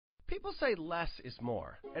People say less is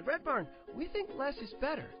more. At Red Barn, we think less is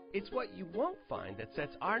better. It's what you won't find that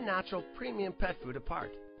sets our natural premium pet food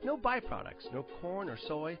apart. No byproducts, no corn or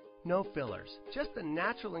soy, no fillers. Just the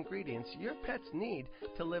natural ingredients your pets need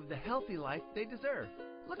to live the healthy life they deserve.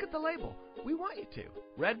 Look at the label. We want you to.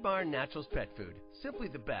 Red Barn Naturals Pet Food. Simply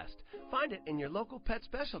the best. Find it in your local pet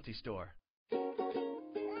specialty store.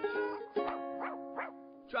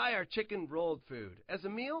 Try our chicken rolled food as a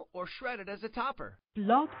meal or shredded as a topper.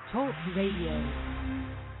 Blog Talk Radio.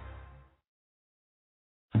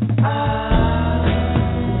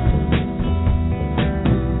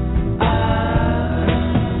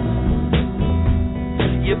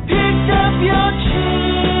 You picked up your chin,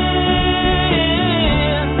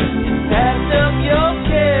 you packed up your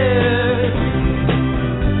cares,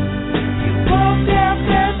 you walked out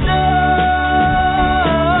that door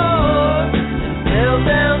and fell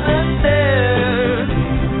down the stairs.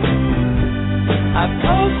 I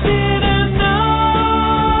posted a note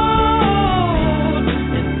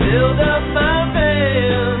and filled up my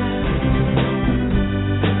van,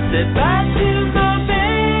 said bye to my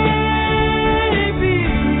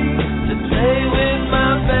play with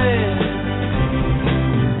my band.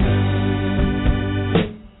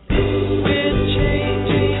 We're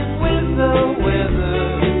changing with the weather.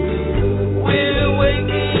 We're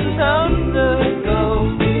waking up the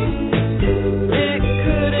ghost. It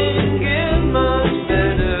couldn't get much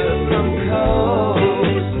better from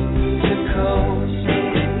coast to coast,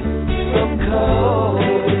 from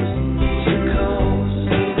coast to coast.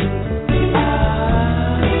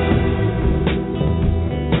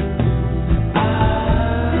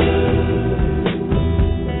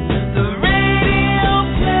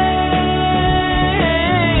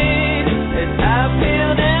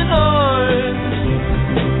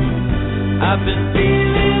 I've been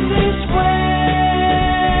feeling this way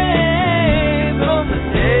from the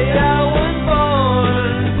day I was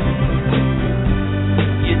born.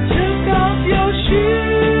 You took off your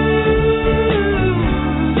shoes,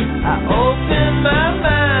 I opened my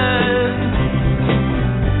mind.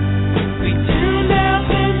 We tuned out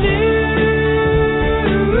the news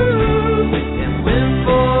and went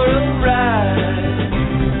for a ride.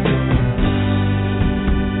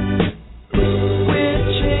 We're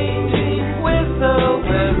changing with the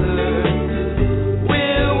weather.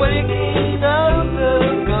 We're waking up the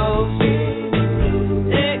ghost.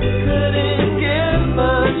 It couldn't get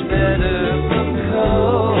much better from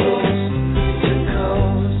coast to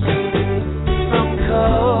coast, from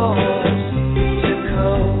coast to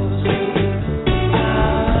coast.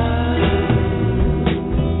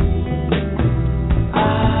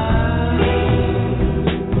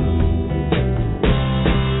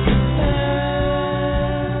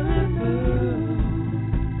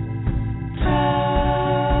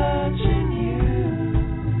 Touching you,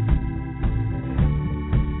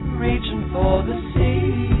 reaching for the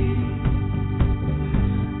sea,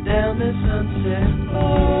 down the Sunset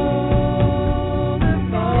Boulevard,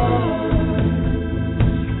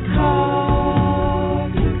 car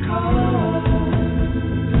to car,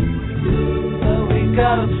 but we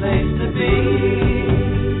got a place to be,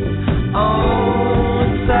 on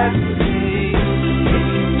Saturday,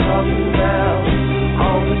 talking about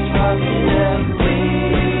all the trouble that we've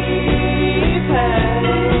had.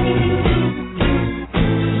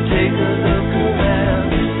 Take a look around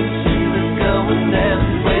and see what's going down,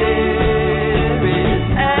 where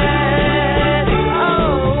it's at.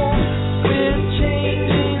 Oh, we're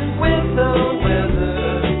changing with the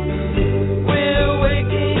weather. We're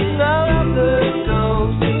waking up the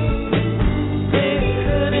ghost. It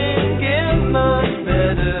couldn't get much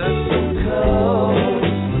better from coast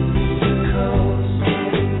to coast,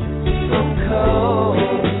 from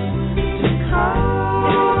coast to coast.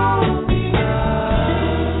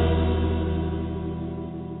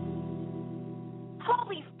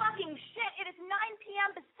 Holy fucking shit, it is 9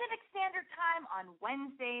 p.m. Pacific Standard Time on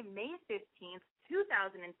Wednesday, May 15th,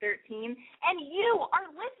 2013, and you are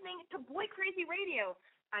listening to Boy Crazy Radio.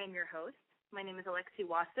 I am your host. My name is Alexi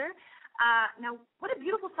Wasser. Now, what a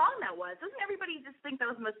beautiful song that was. Doesn't everybody just think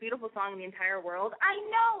that was the most beautiful song in the entire world? I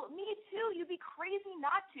know, me too. You'd be crazy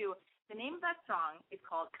not to. The name of that song is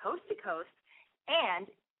called Coast to Coast, and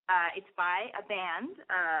it's by a band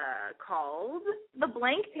called The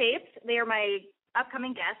Blank Tapes. They are my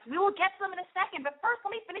upcoming guests. We will get to them in a second, but first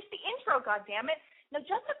let me finish the intro, goddammit. Now,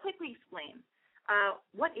 just to quickly explain,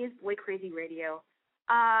 what is Boy Crazy Radio?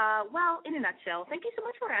 Well, in a nutshell, thank you so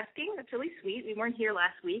much for asking. That's really sweet. We weren't here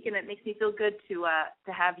last week, and it makes me feel good to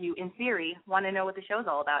have you, in theory, want to know what the show's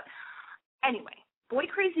all about. Anyway,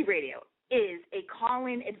 Boy Crazy Radio is a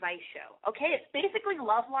call-in advice show, okay? It's basically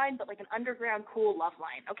Loveline, but like an underground cool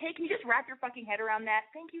Loveline, okay? Can you just wrap your fucking head around that?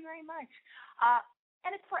 Thank you very much.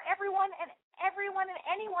 And it's for everyone and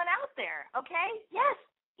anyone out there, okay? Yes,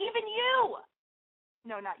 even you.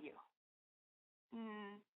 No, not you.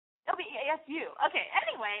 Yes, you. Okay,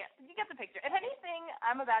 anyway, you get the picture. If anything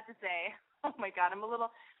I'm about to say, oh my God, I'm a little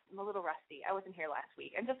rusty. I wasn't here last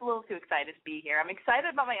week. I'm just a little too excited to be here. I'm excited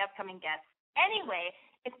about my upcoming guests. Anyway,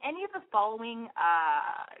 if any of the following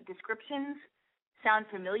descriptions sound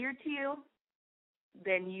familiar to you,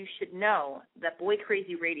 then you should know that Boy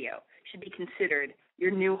Crazy Radio should be considered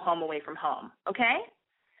your new home away from home, okay?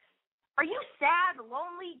 Are you sad,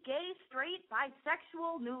 lonely, gay, straight,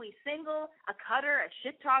 bisexual, newly single, a cutter, a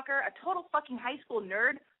shit talker, a total fucking high school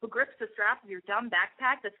nerd who grips the strap of your dumb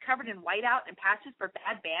backpack that's covered in whiteout and patches for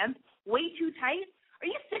bad bands way too tight? Are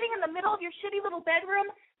you sitting in the middle of your shitty little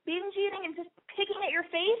bedroom, binge eating and just picking at your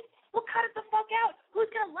face? Well, cut it the fuck out.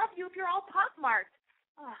 Who's going to love you if you're all pockmarked?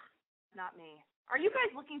 Ugh, not me. Are you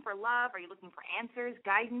guys looking for love? Are you looking for answers,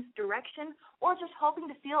 guidance, direction, or just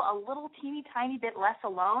hoping to feel a little teeny tiny bit less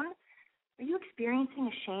alone? Are you experiencing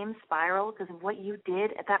a shame spiral because of what you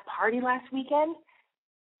did at that party last weekend?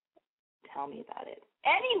 Tell me about it.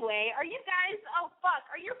 Anyway, are you guys,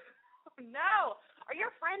 are your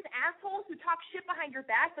friends assholes who talk shit behind your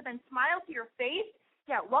back but then smile to your face?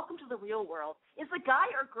 Yeah, welcome to the real world. Is the guy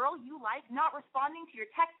or girl you like not responding to your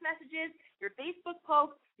text messages, your Facebook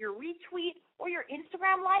post, your retweet, or your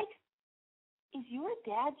Instagram like? Is your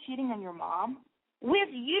dad cheating on your mom? With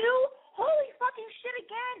you? Holy fucking shit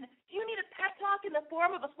again. Do you need a pep talk in the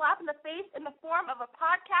form of a slap in the face, in the form of a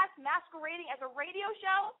podcast masquerading as a radio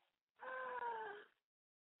show?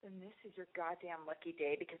 Then this is your goddamn lucky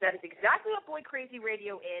day, because that is exactly what Boy Crazy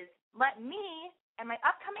Radio is. Let me and my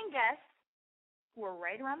upcoming guests, who are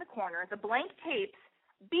right around the corner, the blank tapes,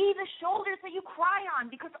 be the shoulders that you cry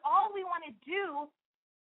on, because all we want to do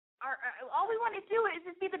is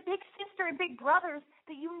just be the big sister and big brothers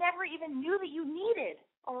that you never even knew that you needed,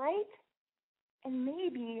 all right? And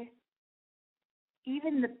maybe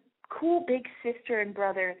even the cool big sister and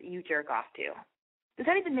brother that you jerk off to. Does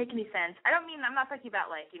that even make any sense? I'm not talking about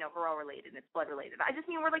we're all related and it's blood related. I just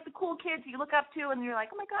mean we're like the cool kids you look up to and you're like,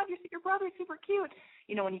 oh my God, your brother's super cute.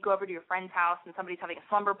 When you go over to your friend's house and somebody's having a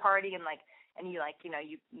slumber party and you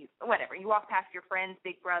walk past your friend's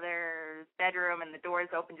big brother's bedroom and the door is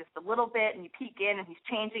open just a little bit and you peek in and he's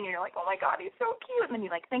changing and you're like, oh my God, he's so cute. And then you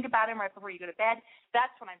think about him right before you go to bed.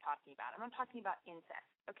 That's what I'm talking about. I'm not talking about incest,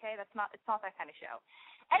 okay? It's not that kind of show.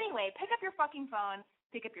 Anyway, pick up your fucking phone,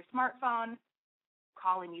 pick up your smartphone,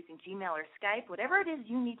 call in using Gmail or Skype, whatever it is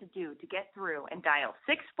you need to do to get through, and dial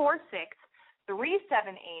 646-378-0649.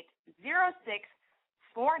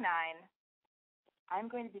 I'm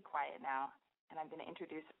going to be quiet now, and I'm going to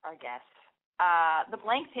introduce our guests. The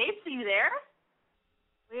blank tapes, are you there?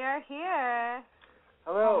 We are here.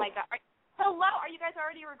 Hello. Oh, my God. Hello. Are you guys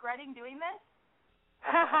already regretting doing this?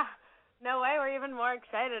 No way. We're even more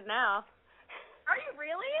excited now. Are you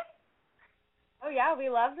really? Oh, yeah. We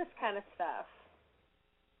love this kind of stuff.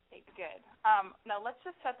 Okay, good. Now let's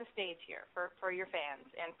just set the stage here for your fans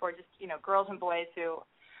and for just, girls and boys who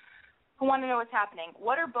want to know what's happening.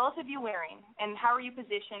 What are both of you wearing, and how are you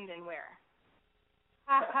positioned and where?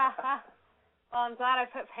 Well, I'm glad I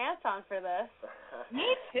put pants on for this. Me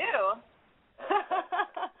too.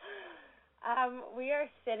 We are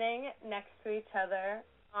sitting next to each other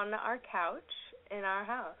on our couch in our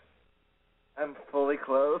house. I'm fully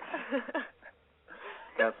clothed.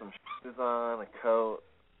 Got some shoes on, a coat.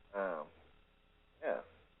 Yeah.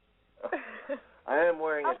 I am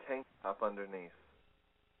wearing a tank top underneath.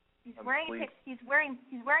 He's wearing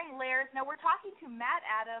layers. Now we're talking to Matt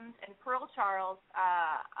Adams and Pearl Charles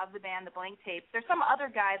of the band The Blank Tapes. There's some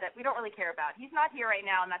other guy that we don't really care about. He's not here right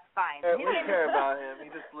now, and that's fine. We care about him.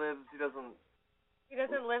 He just lives. He doesn't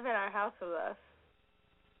live in our house with us.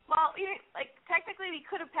 Well, technically we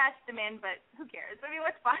could have patched him in, but who cares? I mean,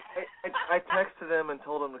 what's fine. I texted him and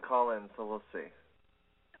told him to call in, so we'll see.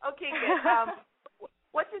 Okay, good.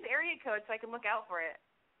 What's his area code so I can look out for it?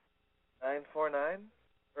 949?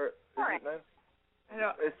 Or is right. it 9? I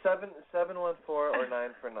don't. It's 714 or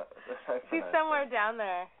 949. He's somewhere down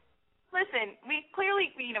there. Listen, we clearly,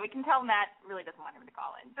 we can tell Matt really doesn't want him to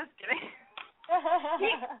call in. Just kidding.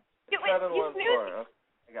 714. Okay,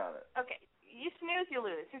 I got it. Okay, you snooze, you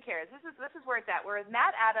lose. Who cares? This is where it's at. Whereas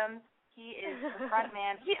Matt Adams, he is the front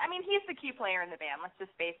man. He's the key player in the band. Let's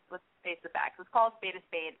face the facts. Let's call a spade a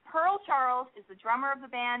spade. Pearl Charles is the drummer of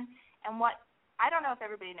the band, and I don't know if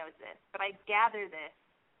everybody knows this, but I gather this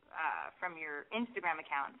from your Instagram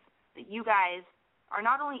accounts that you guys are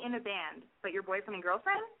not only in a band, but your boyfriend and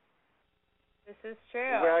girlfriend? This is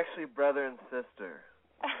true. We're actually brother and sister.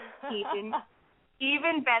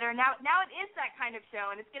 Even better. Now it is that kind of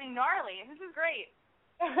show, and it's getting gnarly. This is great.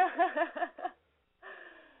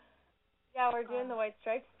 Yeah, we're doing the White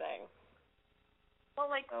Stripes thing. Well,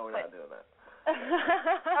 like. No, we're not doing that.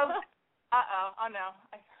 Oh no.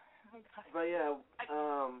 But yeah,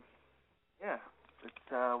 yeah.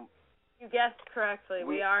 It's You guessed correctly.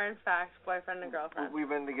 We are, in fact, boyfriend and girlfriend. We've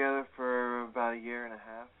been together for about a year and a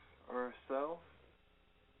half or so.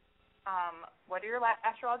 What are your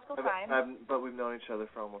astrological signs? But we've known each other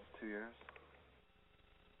for almost 2 years.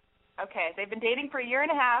 Okay, they've been dating for a year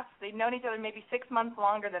and a half. They've known each other maybe 6 months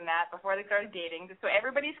longer than that before they started dating, just so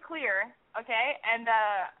everybody's clear, okay? And,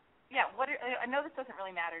 yeah, I know this doesn't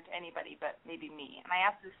really matter to anybody but maybe me. And I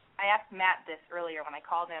asked Matt this earlier when I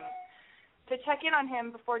called him to check in on him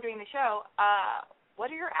before doing the show. What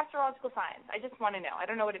are your astrological signs? I just want to know. I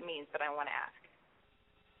don't know what it means, but I want to ask.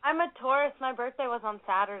 I'm a Taurus. My birthday was on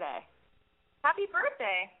Saturday. Happy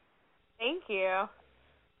birthday. Thank you.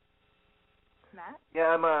 Matt?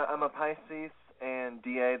 Yeah, I'm a Pisces, and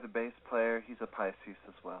DA, the bass player, he's a Pisces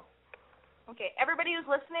as well. Okay, everybody who's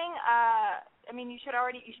listening, you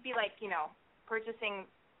should be like, purchasing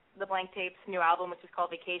the Blank Tapes' new album, which is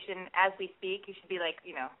called Vacation. As we speak, you should be like,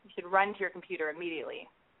 you should run to your computer immediately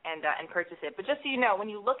and purchase it. But just so you know, when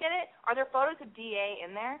you look at it, are there photos of DA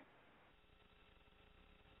in there?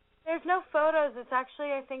 There's no photos. It's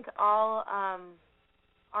actually, I think, all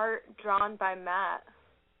art drawn by Matt.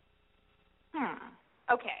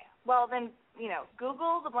 Okay. Well, then,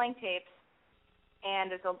 Google the Blank Tapes,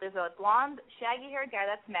 and there's a blonde, shaggy-haired guy.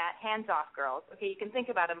 That's Matt. Hands off, girls. Okay, you can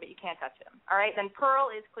think about him, but you can't touch him. All right? Then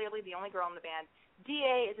Pearl is clearly the only girl in the band.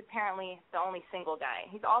 DA is apparently the only single guy.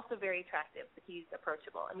 He's also very attractive, but he's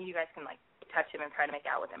approachable. You guys can, touch him and try to make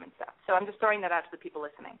out with him and stuff. So I'm just throwing that out to the people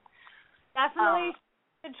listening. Definitely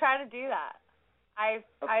should try to do that. I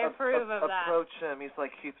approve of that. Approach him. He's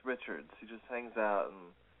like Keith Richards. He just hangs out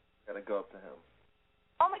and got to go up to him.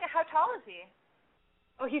 Oh, my God. How tall is he?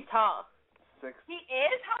 Oh, he's tall. 6. He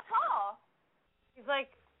is? How tall? He's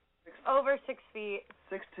over 6 feet.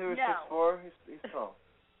 6'2" or No. 6'4". He's tall.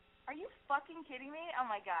 Are you fucking kidding me? Oh,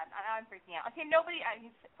 my God. Now I'm freaking out. Okay, nobody,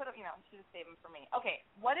 should have saved him for me. Okay,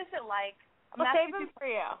 what is it like? We'll save him for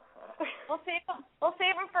you. We'll save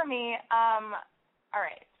him for me. All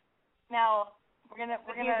right. Now, we're gonna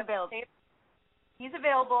He's available. He's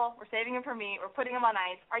available. We're saving him for me. We're putting him on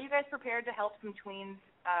ice. Are you guys prepared to help some tweens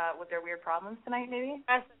with their weird problems tonight, maybe?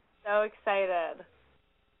 I'm so excited.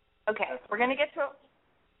 Okay, we're gonna get to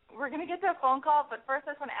a phone call, but first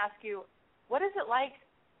I just want to ask you, what is it like?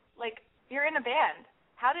 You're in a band.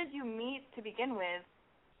 How did you meet to begin with?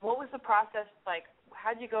 What was the process like?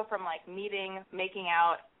 How did you go from meeting, making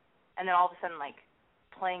out, and then all of a sudden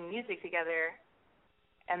playing music together?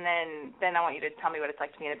 And then I want you to tell me what it's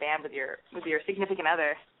like to be in a band with your significant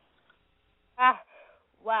other.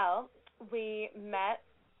 Well, we met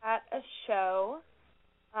at a show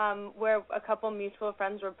where a couple mutual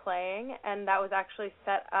friends were playing, and that was actually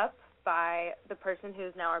set up by the person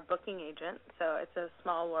who's now our booking agent. So it's a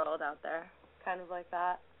small world out there, kind of like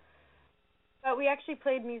that. But we actually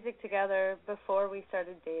played music together before we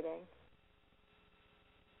started dating.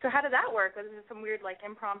 So how did that work? Was it some weird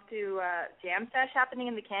impromptu jam sesh happening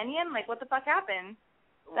in the canyon? What the fuck happened?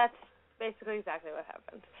 That's basically exactly what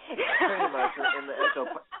happened. Pretty much in the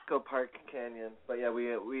Echo Park Canyon. But yeah,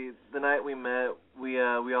 we the night we met, we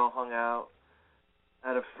all hung out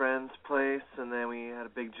at a friend's place, and then we had a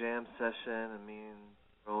big jam session, and me and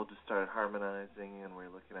Roll just started harmonizing, and we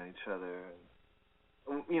were looking at each other.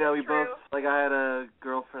 And, we True. both I had a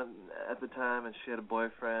girlfriend at the time, and she had a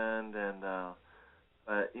boyfriend, and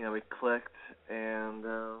but we clicked, and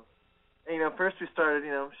first we started,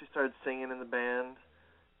 she started singing in the band,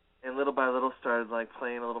 and little by little started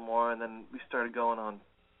playing a little more, and then we started going on.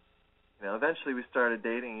 Eventually we started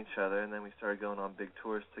dating each other, and then we started going on big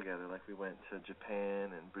tours together. We went to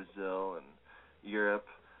Japan and Brazil and Europe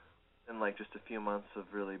in just a few months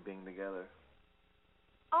of really being together.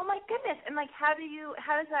 Oh my goodness! And how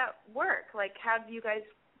does that work? How do you guys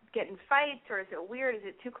get in fights, or is it weird? Is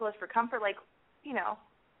it too close for comfort?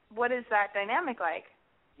 What is that dynamic like?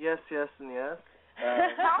 Yes, and yes.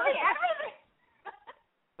 Tell me everything.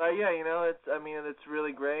 But yeah, it's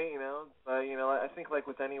really great, But I think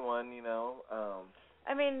with anyone,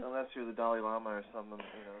 unless you're the Dalai Lama or something,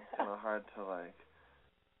 it's kind of hard to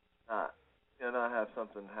not have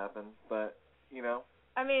something happen. But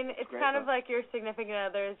it's kind of like your significant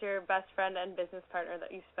other is your best friend and business partner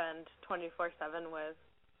that you spend 24/7 with.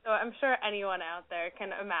 So I'm sure anyone out there can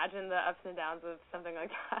imagine the ups and downs of something like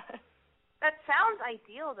that. That sounds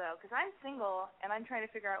ideal, though, because I'm single, and I'm trying to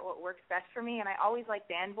figure out what works best for me, and I always like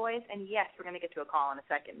band boys, and yes, we're going to get to a call in a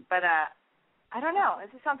second. But I don't know. This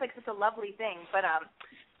just sounds like such a lovely thing. But,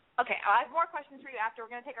 okay, I have more questions for you after. We're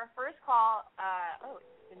going to take our first call.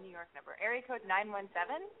 It's the New York number. Area code 917.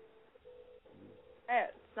 Hey,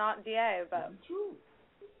 it's not DA, but...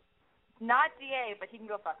 Not DA, but he can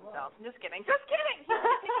go fuck himself. I'm just kidding. Just kidding!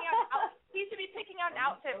 He should be picking out an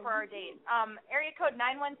outfit for our date. Area code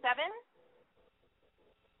 917.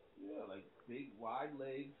 Yeah, like big, wide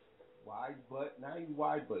legs, wide butt. Not even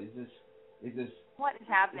wide butt. Is this? What is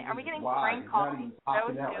happening? Are we getting prank calls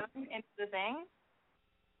so soon into the thing?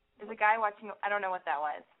 There's a guy watching. I don't know what that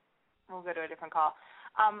was. We'll go to a different call.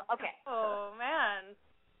 Okay. Oh man.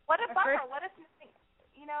 What a bummer. What if?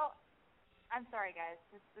 You know, I'm sorry, guys.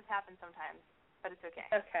 This happens sometimes, but it's okay.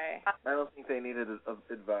 Okay. I don't think they needed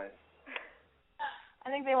advice.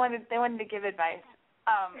 I think they wanted to give advice.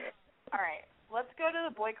 All right. Let's go to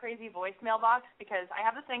the Boy Crazy voicemail box, because I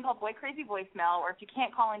have this thing called Boy Crazy voicemail, where if you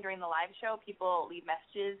can't call in during the live show, people leave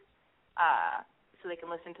messages so they can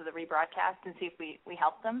listen to the rebroadcast and see if we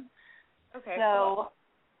help them. Okay. So,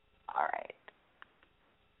 all right.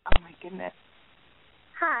 Oh, my goodness.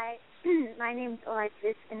 Hi, my name's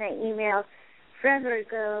Alexis, and I emailed forever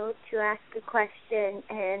ago to ask a question,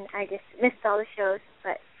 and I just missed all the shows.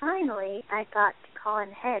 But finally, I thought to call in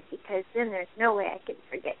ahead, because then there's no way I can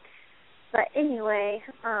forget. But anyway,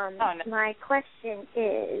 my question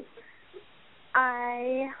is,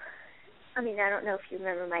 I don't know if you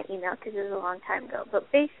remember my email because it was a long time ago, but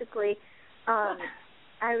basically, I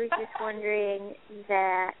was just wondering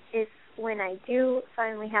that if when I do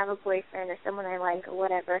finally have a boyfriend or someone I like or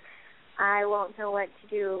whatever, I won't know what to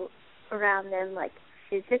do around them, like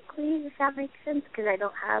physically, if that makes sense, because I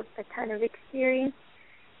don't have a ton of experience,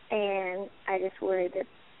 and I just worry that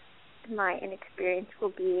my inexperience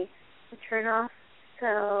will be a turn off.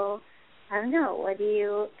 So I don't know. What do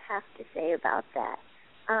you have to say about that?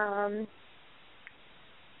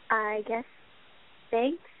 I guess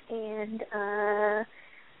thanks, and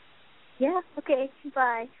yeah, okay,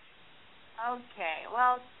 bye. Okay,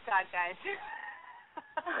 well, God, guys,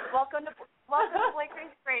 welcome to Boy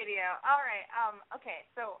Crazy Radio. All right, okay,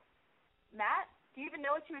 so Matt, do you even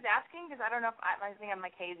know what she was asking? Because I don't know if I think I'm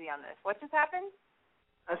like hazy on this. What just happened?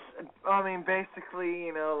 I mean, basically,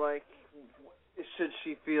 you know, like, should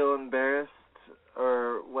she feel embarrassed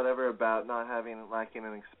or whatever about not lacking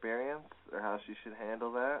an experience, or how she should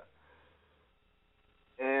handle that?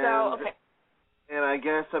 And, okay. And I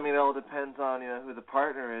guess, I mean, it all depends on, you know, who the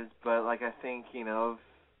partner is, but, like, I think,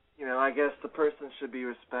 I guess the person should be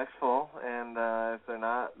respectful, and if they're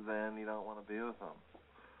not, then you don't want to be with them.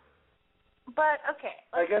 But okay,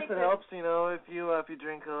 I guess it helps, you know, if you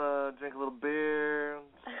drink a little beer,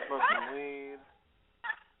 smoke some weed,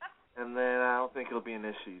 and then I don't think it'll be an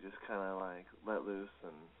issue. Just kind of like let loose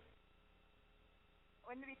and.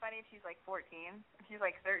 Wouldn't it be funny if she's like 14? If she's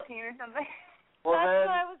like 13 or something? Well, that's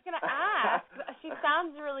what I was gonna ask. She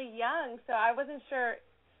sounds really young, so I wasn't sure.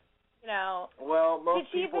 You know. Well,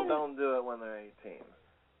 most people don't do it when they're 18.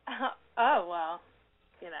 Oh well,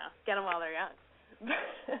 you know, get them while they're young.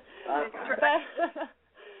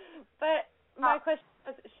 But my question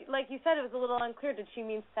was, like you said, it was a little unclear. Did she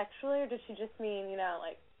mean sexually, or did she just mean, you know,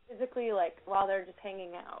 like physically, like while they're just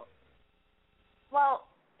hanging out?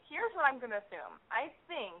 Well, here's what I'm going to assume. I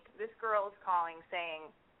think this girl is calling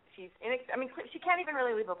saying she's she can't even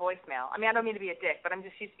really leave a voicemail. I mean, I don't mean to be a dick, but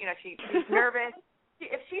she's nervous.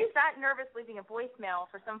 If she's that nervous leaving a voicemail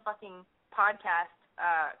for some fucking podcast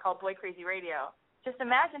called Boy Crazy Radio, just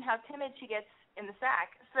imagine how timid she gets in the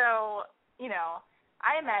sack. So, you know,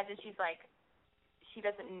 I imagine she's like, she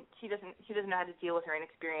doesn't know how to deal with her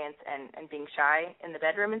inexperience and being shy in the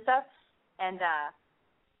bedroom and stuff. And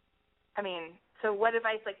I mean, so what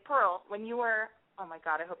advice, like Pearl, when you were, oh my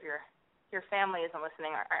God, I hope your family isn't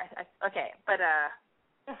listening. Okay, but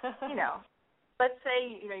you know, let's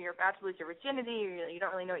say you're about to lose your virginity, or you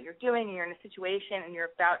don't really know what you're doing, and you're in a situation, and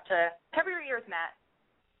you're about to cover your ears, Matt.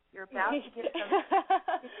 You're about to give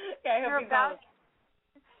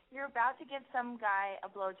you're about to give some guy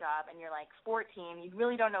a blowjob, and you're like 14. You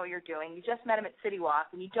really don't know what you're doing. You just met him at City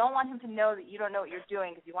Walk, and you don't want him to know that you don't know what you're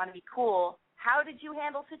doing because you want to be cool. How did you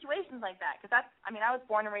handle situations like that? Because I was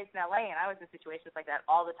born and raised in L.A., and I was in situations like that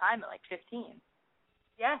all the time at like 15.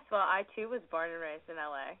 Yes, well, I too was born and raised in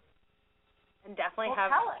L.A. and definitely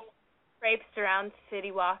have traipsed around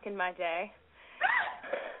City Walk in my day.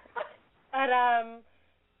 But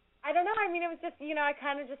I don't know. I mean, it was just, I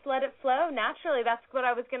kind of just let it flow naturally. That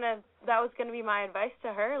was gonna be my advice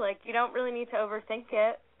to her. Like, you don't really need to overthink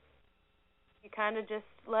it. You kind of just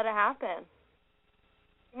let it happen.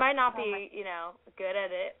 You might not be, good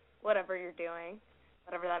at it, whatever you're doing,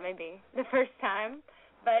 whatever that may be, the first time.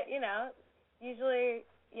 But, usually,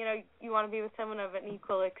 you want to be with someone of an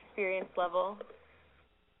equal experience level.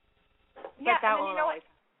 Yeah, but that and won't always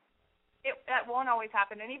that won't always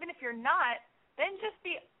happen. And even if you're not, then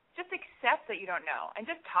just accept that you don't know and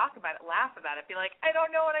just talk about it, laugh about it, be like, I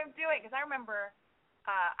don't know what I'm doing. Because I remember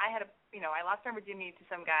I lost my virginity to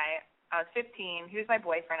some guy. I was 15. He was my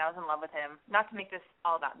boyfriend. I was in love with him. Not to make this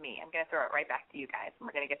all about me. I'm going to throw it right back to you guys, and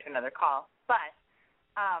we're going to get to another call. But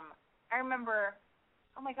I remember,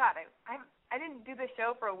 oh, my God, I didn't do this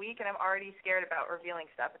show for a week, and I'm already scared about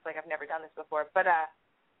revealing stuff. It's like I've never done this before. But I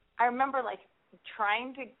remember, I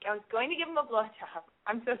was going to give him a blowjob.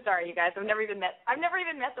 I'm so sorry, you guys. I've never even met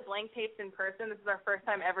the Blank Tapes in person. This is our first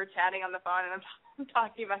time ever chatting on the phone, and I'm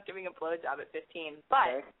talking about giving a blowjob at 15.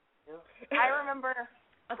 But I remember.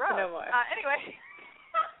 Gross. No more. Anyway.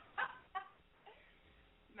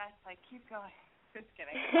 Matt's like, keep going. Just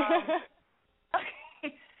kidding.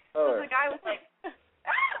 Okay. So the guy was like,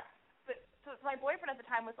 so my boyfriend at the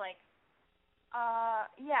time was like,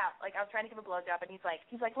 yeah, I was trying to give a blowjob, and he's like,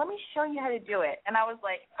 let me show you how to do it. And I was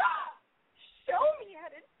like, show me how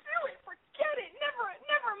to do it. Forget it.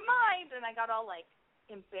 Never mind. And I got all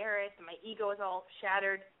embarrassed, and my ego was all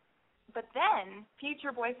shattered. But then,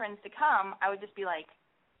 future boyfriends to come, I would just be like,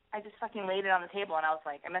 I just fucking laid it on the table, and I was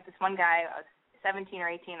like, I met this one guy, I was 17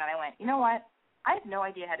 or 18, and I went, you know what? I have no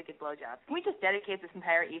idea how to give blowjobs. Can we just dedicate this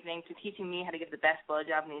entire evening to teaching me how to give the best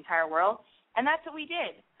blowjob in the entire world? And that's what we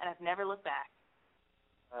did, and I've never looked back.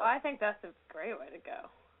 Well, I think that's a great way to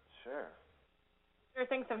go. Sure. Sure,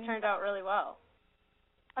 things have turned out really well.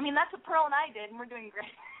 I mean, that's what Pearl and I did, and we're doing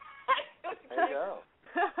great. There you go.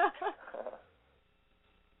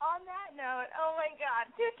 On that note, oh my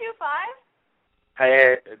God, 225?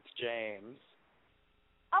 Hey, it's James.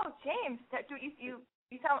 Oh, James, you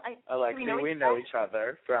sound like Alexi, we know each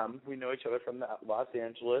other from the Los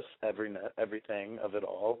Angeles everything of it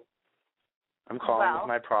all. I'm calling with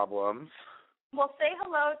my problems. Well, say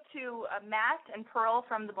hello to Matt and Pearl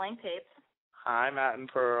from the Blank Tapes. Hi, Matt and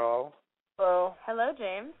Pearl. Hello. Hello,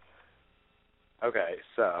 James. Okay,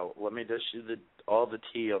 so let me dish you all the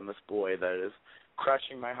tea on this boy that is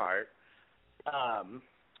crushing my heart.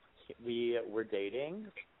 We were dating,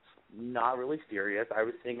 not really serious. I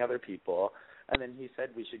was seeing other people, and then he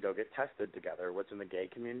said we should go get tested together, which in the gay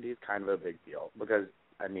community is kind of a big deal because,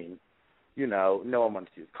 no one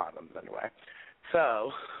wants to use condoms anyway.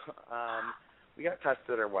 So we got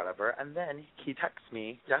tested or whatever, and then he texts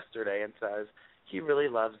me yesterday and says he really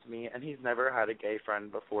loves me, and he's never had a gay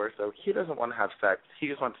friend before, so he doesn't want to have sex. He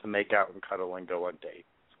just wants to make out and cuddle and go on dates.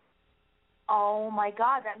 Oh, my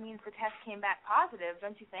God, that means the test came back positive,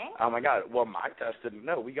 don't you think? Oh, my God. Well, my test didn't.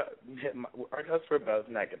 No, our tests were both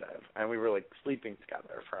negative, and we were, sleeping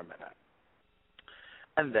together for a minute.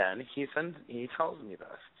 And then he tells me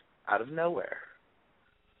this out of nowhere.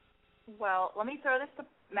 Well, let me throw this to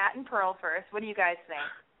Matt and Pearl first. What do you guys think?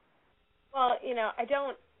 Well, I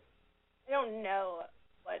don't know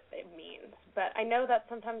what it means, but I know that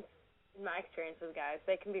sometimes, in my experience with guys,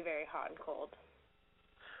 they can be very hot and cold.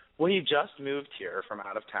 Well, he just moved here from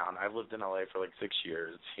out of town. I've lived in LA for 6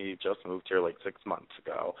 years. He just moved here 6 months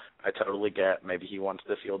ago. I totally get maybe he wants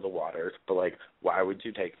to feel the waters, but why would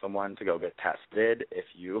you take someone to go get tested if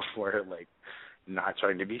you were not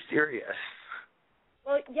trying to be serious?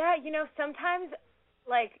 Well, yeah, sometimes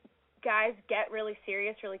guys get really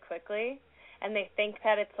serious really quickly, and they think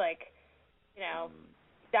that it's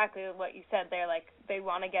exactly what you said. They're they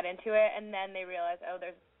want to get into it, and then they realize, oh,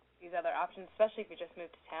 there's these other options, especially if you just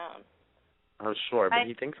moved to town. Oh, sure, but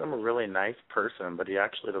he thinks I'm a really nice person, but he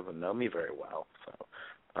actually doesn't know me very well. So,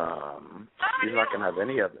 he's not gonna have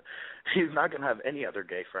any other. He's not gonna have any other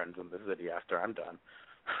gay friends in the city after I'm done.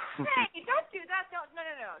 Hey, don't do that! No!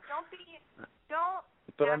 Don't.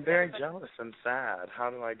 But I'm very jealous and sad.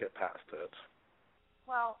 How do I get past it?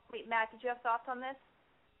 Well, wait, Matt, did you have thoughts on this?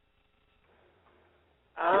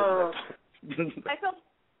 Oh. I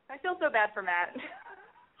feel so bad for Matt.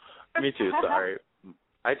 Me too, sorry.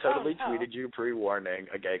 I totally tweeted you pre-warning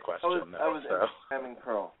a gay question, I was Instagramming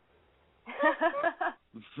Pearl.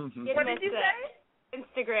 What did you say?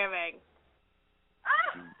 Instagramming.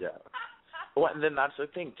 Yeah. Well, and then that's the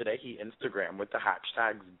thing. Today he Instagrammed with the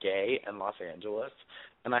hashtags gay and Los Angeles,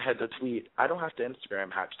 and I had to tweet, I don't have to Instagram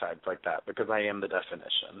hashtags like that because I am the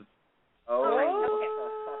definition. Okay.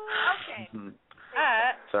 It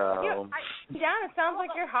sounds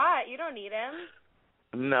like you're hot. You don't need him.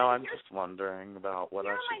 No, I'm just wondering about what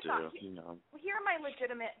I should do. Here are my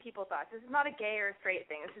legitimate people thoughts. This is not a gay or a straight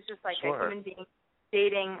thing. This is just a Sure. human being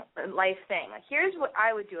dating life thing. Here's what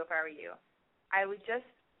I would do if I were you. I would just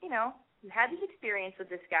you had this experience with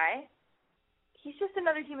this guy. He's just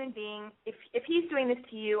another human being. If he's doing this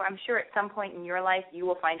to you, I'm sure at some point in your life you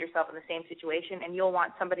will find yourself in the same situation, and you'll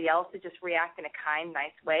want somebody else to just react in a kind,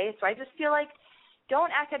 nice way. So I just feel like don't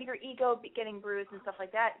act out of your ego getting bruised and stuff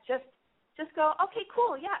like that. Just go, okay,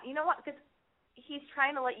 cool, yeah, you know what? Because he's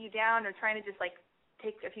trying to let you down or trying to just, like,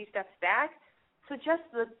 take a few steps back. So just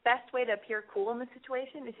the best way to appear cool in this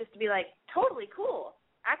situation is just to be like, totally cool.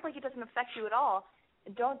 Act like it doesn't affect you at all.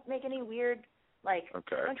 And don't make any weird, like, don't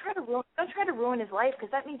try to ruin his life, because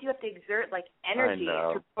that means you have to exert, like, energy to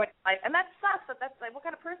ruin his life. And that sucks. But that's like, what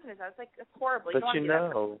kind of person is that? It's like, that's horrible. But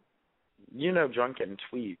drunken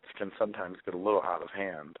tweets can sometimes get a little out of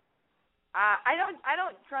hand. I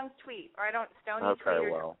don't drunk tweet, or I don't stony tweet. Okay,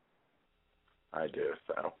 well, I do,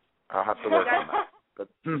 so I'll have to work on that.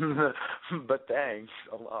 But thanks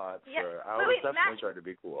a lot. Yeah. I was definitely trying to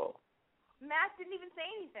be cool. Matt didn't even say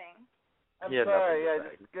anything. I'm sorry. Yeah,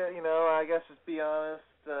 just I guess just be honest,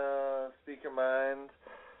 speak your mind,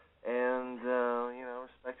 and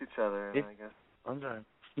respect each other. I guess. Okay.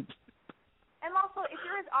 And also, if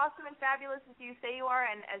you're as awesome and fabulous as you say you are,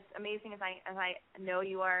 and as amazing as I know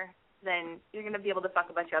you are, then you're gonna be able to fuck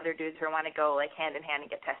a bunch of other dudes who want to go like hand in hand and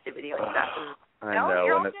get tested with you and stuff. I know,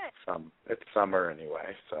 and it's summer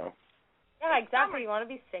anyway, so. Yeah, exactly. You want to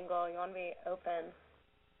be single. You want to be open.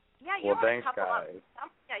 Yeah, you don't want thanks, to couple guys. up.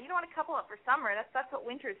 Yeah, you don't want to couple up for summer. That's what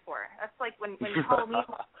winter's for. That's like when Halloween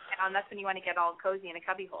comes down. That's when you want to get all cozy in a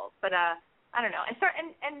cubbyhole. But I don't know.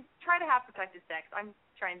 And try to have protected sex. I'm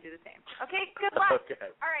trying to do the same. Okay. Good luck. Okay.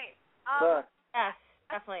 All right. Yes,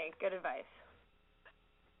 definitely good advice.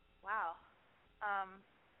 Wow. I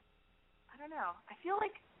don't know. I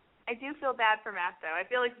do feel bad for Matt, though. I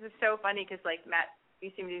feel like this is so funny because, like, Matt,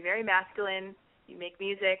 you seem to be very masculine. You make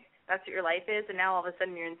music. That's what your life is. And now all of a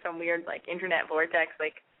sudden you're in some weird, like, internet vortex,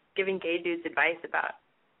 like, giving gay dudes advice about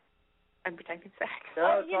unprotected sex.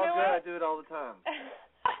 No, it's all good. I do it all the time.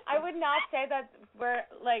 I would not say that we're,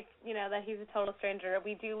 like, that he's a total stranger.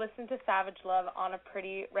 We do listen to Savage Love on a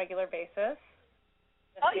pretty regular basis.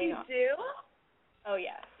 You do? Oh,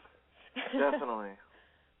 yes. Definitely.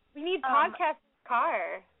 We need podcasts in the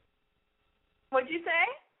car. What'd you say?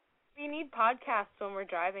 We need podcasts when we're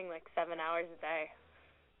driving like 7 hours a day.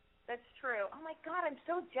 That's true. Oh my God, I'm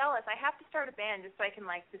so jealous. I have to start a band just so I can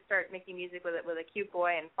like just start making music with a cute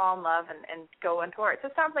boy and fall in love and go on tour. It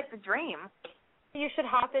just sounds like the dream. You should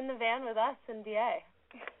hop in the van with us and DA.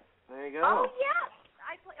 There you go. Oh yeah.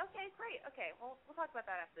 Okay, great. Okay, well we'll talk about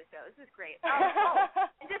that after the show. This is great.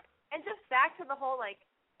 And just back to the whole like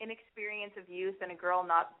inexperience of youth and a girl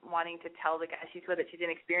not wanting to tell the guy she's with that she's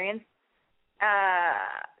inexperienced.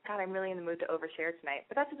 God, I'm really in the mood to overshare tonight.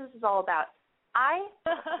 But that's what this is all about. I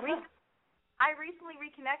recently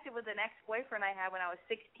reconnected with an ex-boyfriend I had when I was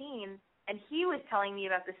 16, and he was telling me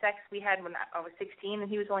about the sex we had when I was 16, and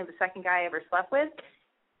he was only the second guy I ever slept with.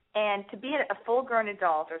 And to be a full-grown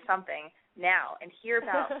adult or something now and hear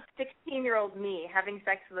about 16-year-old me having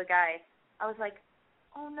sex with a guy, I was like,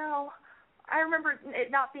 oh, no. I remember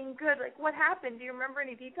it not being good. Like, what happened? Do you remember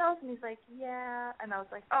any details? And he's like, yeah. And I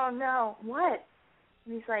was like, oh, no. What?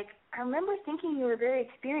 And he's like, I remember thinking you were very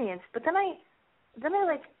experienced, but then I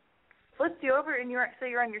like flipped you over and you're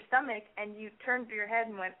on your stomach and you turned your head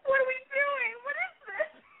and went, what are we doing? What is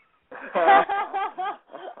this?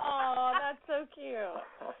 Oh, that's so cute.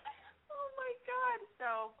 Oh my God.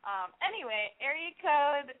 So anyway, area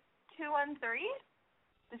code 213.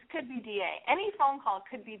 This could be DA. Any phone call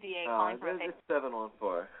could be DA calling from a it's 714.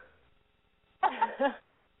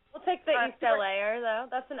 We'll take the East LA area, though.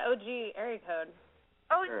 That's an OG area code.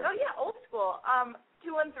 Oh, sure. Oh yeah, old school.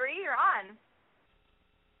 213, you're on.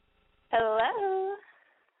 Hello.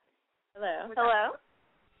 Hello. Hello.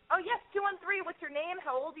 Oh yes, 213. What's your name?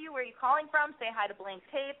 How old are you? Where are you calling from? Say hi to Blank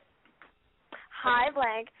Tape. Hi,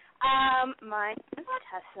 Blank. My name is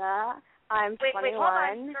Tessa. I'm 21. Wait, hold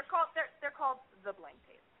on. They're called the Blank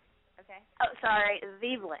Tape. Okay. Oh, sorry,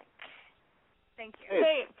 the Blank. Thank you.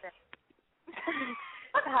 Hey.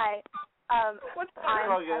 Hi. I'm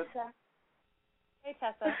Tessa. Hey,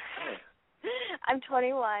 Tessa. I'm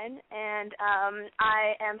 21, and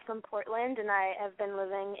I am from Portland, and I have been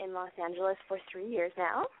living in Los Angeles for 3 years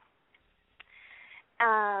now.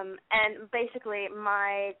 And basically,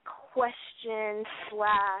 my question /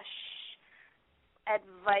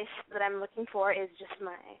 advice that I'm looking for is just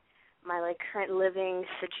my like current living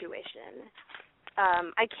situation.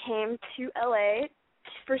 I came to LA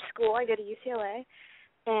for school. I go to UCLA.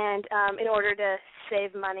 And in order to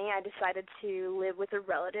save money, I decided to live with a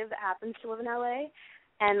relative that happens to live in LA.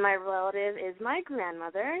 And my relative is my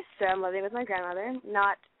grandmother, so I'm living with my grandmother.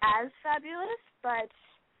 Not as fabulous, but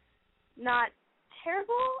not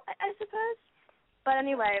terrible, I suppose. But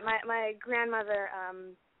anyway, my grandmother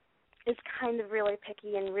is kind of really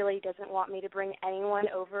picky and really doesn't want me to bring anyone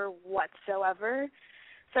over whatsoever.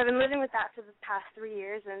 So I've been living with that for the past 3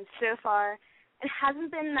 years, and so far it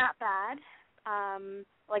hasn't been that bad.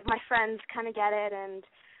 Like, my friends kind of get it, and,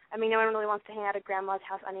 I mean, no one really wants to hang out at Grandma's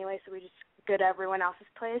house anyway, so we just go to everyone else's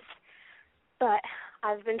place. But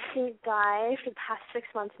I've been seeing a guy for the past 6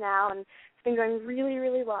 months now, and it's been going really,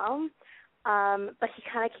 really well. But he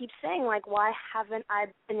kind of keeps saying, like, why haven't I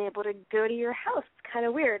been able to go to your house? It's kind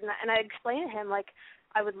of weird. And I explain to him, like,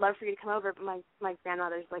 I would love for you to come over, but my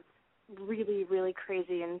grandmother's, like, really, really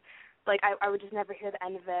crazy, and, like, I would just never hear the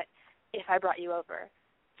end of it if I brought you over.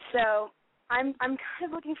 So I'm kind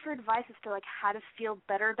of looking for advice as to, like, how to feel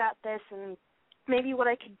better about this and maybe what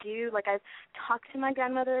I could do. Like, I've talked to my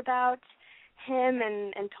grandmother about him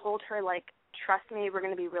and told her, like, trust me, we're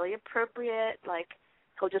going to be really appropriate, like,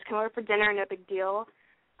 he'll just come over for dinner, no big deal.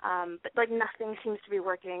 But, like, nothing seems to be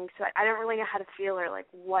working, so I don't really know how to feel or, like,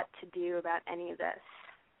 what to do about any of this.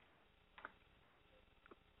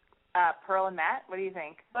 Pearl and Matt, what do you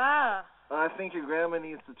think? Wow. I think your grandma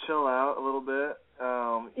needs to chill out a little bit.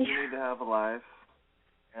 You need to have a life.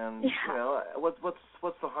 And, you know, what's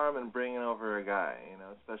the harm in bringing over a guy, you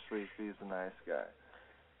know, especially if he's a nice guy.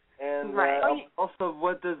 And also,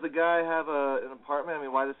 what does the guy have an apartment? I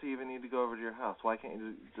mean, why does he even need to go over to your house? Why can't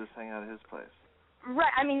you just hang out at his place?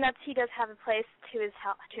 Right. I mean, he does have a place to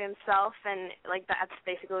himself, and like that's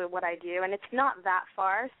basically what I do. And it's not that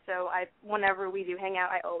far, so whenever we do hang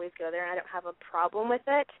out, I always go there, and I don't have a problem with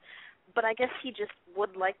it. But I guess he just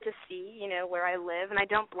would like to see, you know, where I live, and I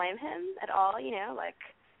don't blame him at all. You know, like,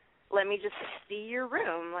 let me just see your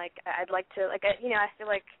room. Like, I'd like to, like, you know, I feel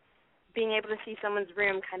like being able to see someone's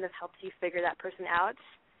room kind of helps you figure that person out.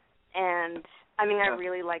 And, I mean, I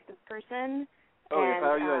really like this person. Oh, if I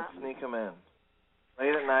were you, I'd sneak him in.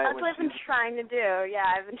 Late at night. That's what I've been trying to do. Yeah,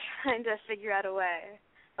 I've been trying to figure out a way.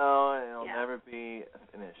 Oh, it'll never be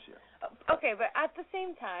an issue. Okay, but at the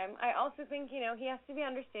same time, I also think, you know, he has to be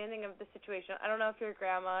understanding of the situation. I don't know if your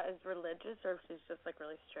grandma is religious or if she's just, like,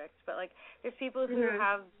 really strict, but, like, there's people who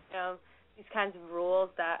have, you know, these kinds of rules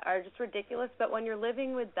that are just ridiculous, but when you're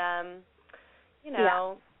living with them, you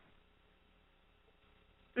know,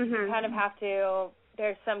 you kind of have to,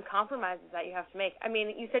 there's some compromises that you have to make. I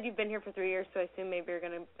mean, you said you've been here for 3 years, so I assume maybe you're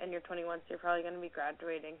going to, and you're 21, so you're probably going to be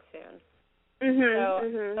graduating soon.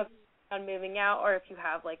 So on moving out, or if you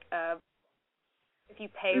have, like, if you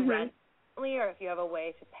pay rent, or if you have a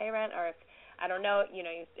way to pay rent, or if, I don't know, you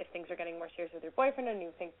know, if things are getting more serious with your boyfriend and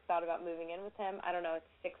you thought about moving in with him. I don't know, it's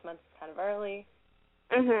 6 months, it's kind of early.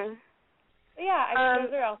 But yeah, I mean,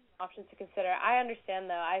 those are also options to consider. I understand,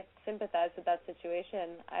 though. I sympathize with that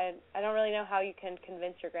situation. I don't really know how you can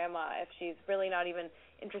convince your grandma if she's really not even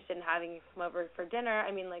interested in having you come over for dinner.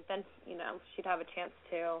 I mean, like, then, you know, she'd have a chance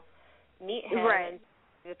to meet him and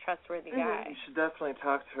be a trustworthy guy. You should definitely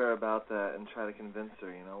talk to her about that and try to convince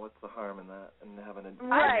her, you know, what's the harm in that, and having a...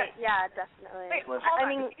 Right, yeah, definitely. Wait, hold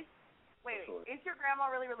on. Wait, is your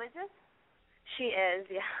grandma really religious? She is,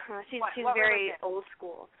 yeah. She's what very religion? old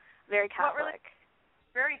school, very Catholic.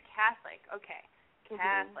 Very Catholic, okay.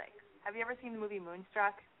 Catholic. Have you ever seen the movie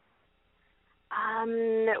Moonstruck?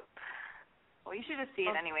 Nope. Well, you should just see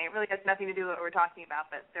it anyway. It really has nothing to do with what we're talking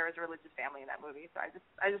about, but there was a religious family in that movie, so I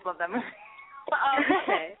just love that movie.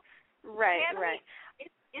 Okay. Right.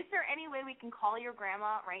 Is there any way we can call your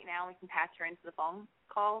grandma right now? We can patch her into the phone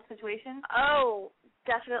call situation? Oh,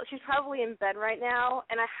 definitely. She's probably in bed right now,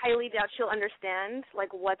 and I highly doubt she'll understand,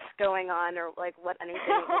 like, what's going on or, like, what anything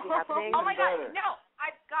will be happening. Oh, my God. No,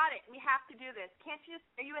 I've got it. We have to do this. Can't you just,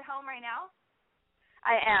 are you at home right now?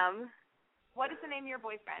 I am. What is the name of your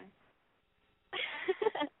boyfriend?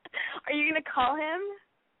 Are you going to call him?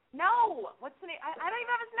 No. What's the name? I don't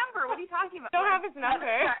even have his number. What are you talking about? Don't have his number.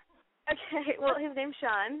 Okay. Well, his name's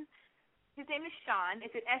Sean. His name is Sean.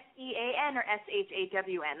 Is it S-E-A-N or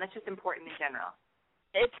S-H-A-W-N? That's just important in general.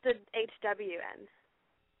 It's the H-W-N.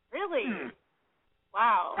 Really?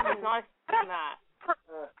 Wow. I was not expecting that.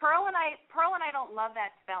 Pearl and I don't love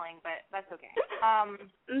that spelling, but that's okay.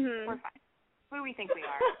 We're fine. Who we think we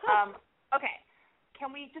are. Okay. Can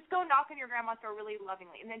we just go knock on your grandma's door really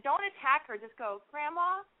lovingly? And then don't attack her. Just go,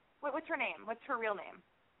 Grandma, what's her name? What's her real name?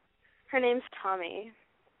 Her name's Tommy.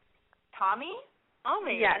 Tommy?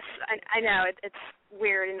 Tommy? Yes, I know. It's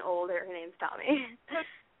weird and old. Her name's Tommy.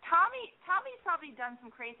 Tommy's probably done some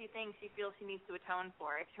crazy things she feels she needs to atone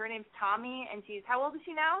for. If her name's Tommy and she's, how old is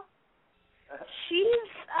she now? She's,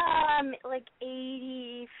 like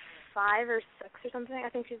 85 or 6 or something. I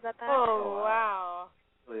think she's about that. Oh, wow.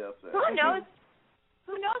 Really up there. Who knows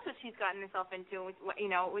knows what she's gotten herself into,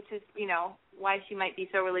 which is why she might be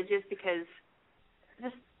so religious, because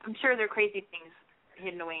I'm sure there are crazy things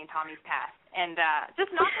hidden away in Tommy's past. And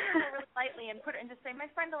just knock on her really lightly and put her and just say, my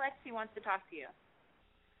friend Alexi wants to talk to you.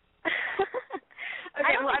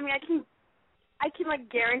 Okay, well, I mean, I can like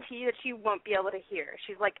guarantee that she won't be able to hear.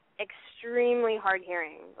 She's like extremely hard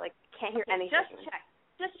hearing, like can't hear anything.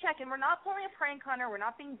 Just check, and we're not pulling a prank on her. We're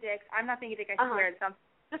not being dicks. I'm not being a dick. I swear.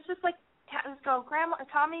 Just like just go, Grandma,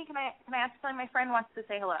 Tommy. Can I ask something? My friend wants to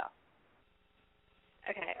say hello.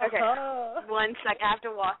 Okay. One sec. I have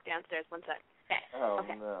to walk downstairs. 1 sec. Okay. Oh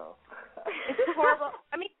okay. no. It's horrible.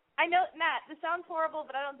 I mean, I know, Matt. This sounds horrible,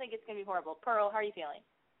 but I don't think it's gonna be horrible. Pearl, how are you feeling?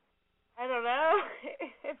 I don't know.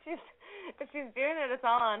 If she's doing it, it's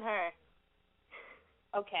all on her.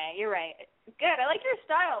 Okay, you're right. Good. I like your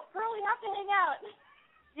style, Pearl. We have to hang out.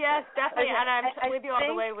 Yes, definitely. Okay. And I'm with you all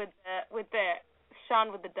the way with the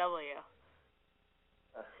Sean with the W.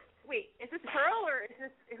 Wait, is this Pearl or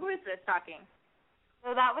who is this talking?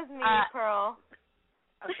 No, that was me, Pearl.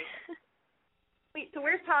 Okay. Wait, so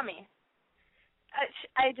where's Tommy?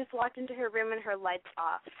 I just walked into her room and her light's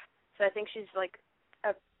off, so I think she's like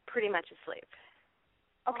pretty much asleep.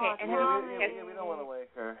 Okay, and we don't want to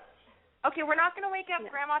wake her. Okay, we're not going to wake up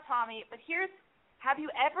Grandma Tommy, but have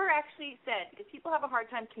you ever actually said, because people have a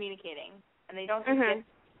hard time communicating and they don't get to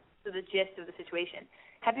the gist of the situation,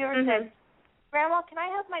 have you ever said, Grandma, can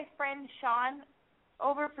I have my friend Sean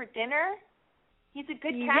over for dinner? He's a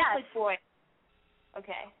good Catholic boy.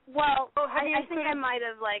 Okay. Well, I think I might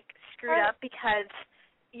have like screwed up because,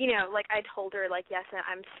 like I told her like, yes,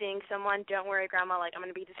 I'm seeing someone. Don't worry, Grandma. Like I'm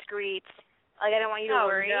going to be discreet. Like I don't want you to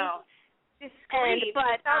worry. No. Discreet.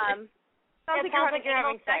 But sounds like you're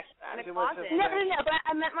having sex in a closet. No. But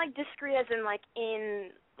I meant like discreet as in like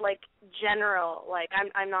in like general. Like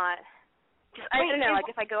I'm not. I don't know. Like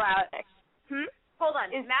if I go out. Hold on.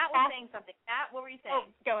 Matt was saying something. Matt, what were you saying? Oh,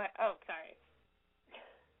 go ahead. Oh, sorry.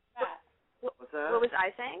 What's that? What was I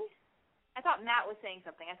saying? I thought Matt was saying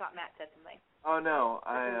something. I thought Matt said something. Oh no,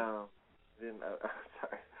 I didn't.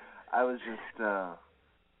 Sorry, I was just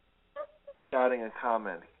shouting a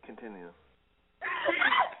comment. Continue.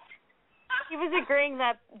 He was agreeing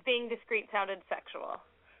that being discreet sounded sexual.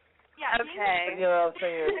 Yeah. Okay. I'm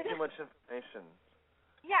saying there's too much information.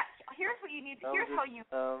 Yeah. Here's what you need. Here's how you.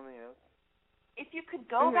 Yeah. If you could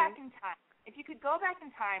go back in time. If you could go back in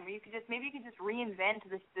time, or you could maybe you could just reinvent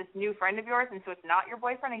this new friend of yours, and so it's not your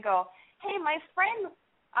boyfriend, and go, hey, my friend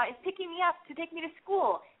is picking me up to take me to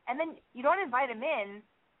school, and then you don't invite him in,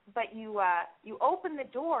 but you open the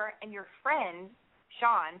door, and your friend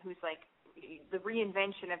Sean, who's like the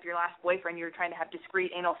reinvention of your last boyfriend you were trying to have discreet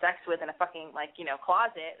anal sex with in a fucking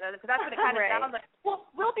closet, because that's what it kind of sounds like. Well,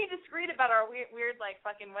 we'll be discreet about our weird like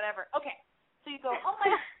fucking whatever. Okay, so you go, oh my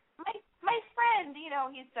friend,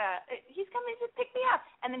 he's coming to pick me up,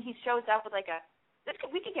 and then he shows up with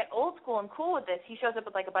we could get old school and cool with this. He shows up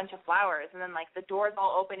with like a bunch of flowers, and then like the door's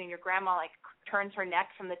all open, and your grandma like turns her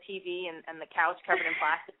neck from the TV and the couch covered in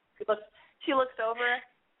plastic. She looks over,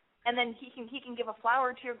 and then he can give a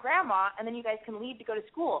flower to your grandma, and then you guys can leave to go to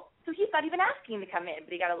school. So he's not even asking to come in,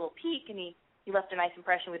 but he got a little peek, and he left a nice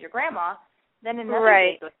impression with your grandma. Then another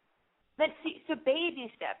day, so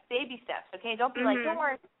baby steps, okay? Don't be like, don't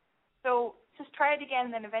worry. So just try it again,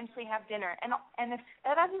 and then eventually have dinner. And if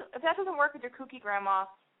that doesn't work with your kooky grandma,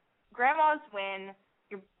 grandmas win.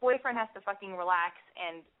 Your boyfriend has to fucking relax,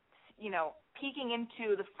 and peeking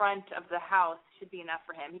into the front of the house should be enough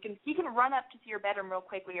for him. He can run up to your bedroom real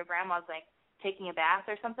quick when your grandma's like taking a bath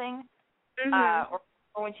or something, or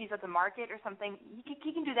when she's at the market or something. He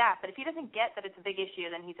can do that. But if he doesn't get that it's a big issue,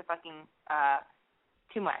 then he's a fucking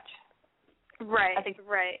too much. Right. I think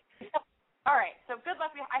right. All right, so good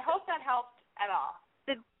luck. I hope that helped at all.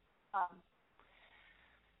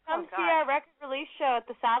 Come see our record release show at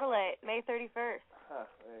the Satellite, May 31st.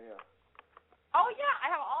 There you go. Oh, yeah, I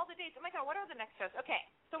have all the dates. Oh, my God, what are the next shows? Okay,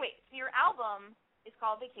 so wait. So your album is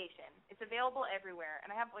called Vacation. It's available everywhere. And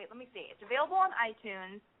let me see. It's available on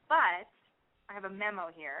iTunes, but I have a memo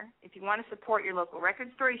here. If you want to support your local record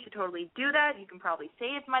store, you should totally do that. You can probably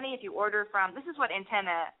save money if you order from, this is what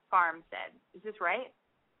Antenna Farm said. Is this right?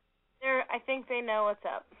 I think they know what's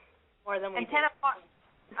up more than we Antenna Farm.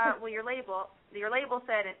 Well, your label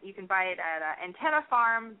said you can buy it at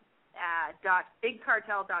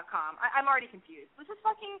antennafarm.bigcartel.com. I'm already confused. Let's just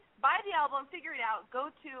fucking buy the album, figure it out. Go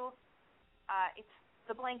to it's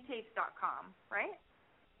theblanktapes.com, right?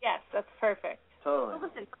 Yes, that's perfect. Totally. So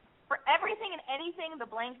listen, for everything and anything, the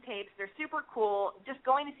Blank Tapes, they're super cool. Just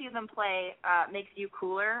going to see them play makes you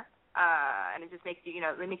cooler. and it just makes you,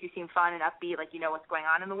 it makes you seem fun and upbeat, like you know what's going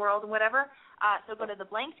on in the world and whatever. So go to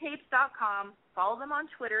theblanktapes.com, follow them on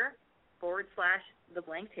Twitter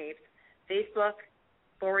 /theblanktapes, Facebook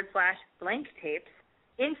 /blanktapes,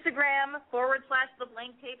 Instagram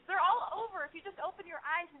 /theblanktapes. They're all over. If you just open your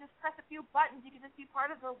eyes and just press a few buttons, you can just be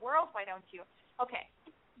part of their world. Why don't you? Okay,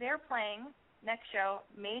 they're playing next show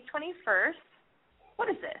May 21st. What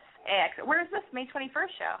is this? Where is this May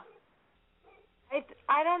 21st show?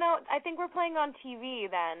 I don't know. I think we're playing on TV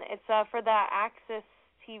then. It's for the Axis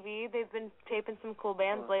TV. They've been taping some cool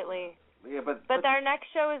bands lately. Yeah, but our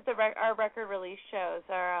next show is our record release shows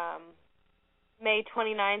are May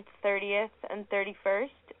 29th, 30th, and 31st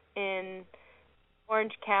in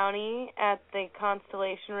Orange County at the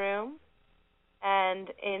Constellation Room, and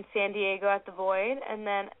in San Diego at the Void, and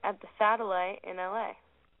then at the Satellite in LA.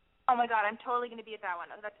 Oh my God, I'm totally going to be at that one.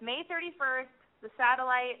 That's May 31st, the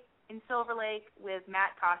Satellite in Silver Lake with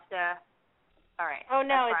Matt Costa. All right. Oh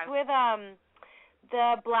no, it's with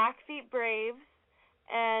the Blackfeet Braves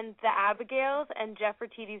and the Abigails and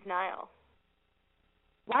Jeffertiti's Nile.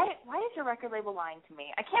 Why is your record label lying to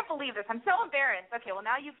me? I can't believe this. I'm so embarrassed. Okay, well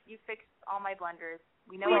now you've fixed all my blunders.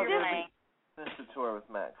 We know what you're playing. Finished the tour with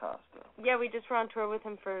Matt Costa. Yeah, we just were on tour with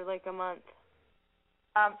him for like a month.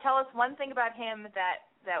 Tell us one thing about him that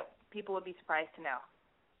people would be surprised to know.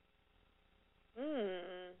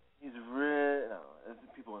 He's really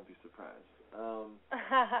people wouldn't be surprised.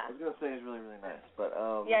 I was gonna say he's really, really nice, but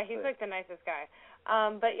yeah, he's like the nicest guy.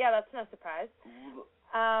 But yeah, that's no surprise.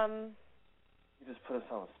 You just put us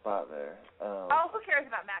on the spot there. Who cares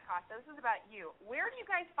about Matt Costa? This is about you. Where do you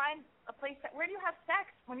guys find a place? Where do you have sex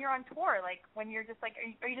when you're on tour? Like when you're just like,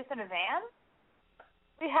 are you just in a van?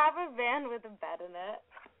 We have a van with a bed in it.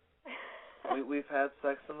 We've had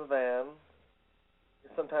sex in the van.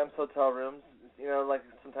 Sometimes hotel rooms. Like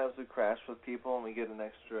sometimes we crash with people and we get an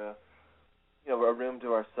extra, a room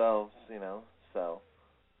to ourselves. So.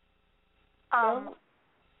 How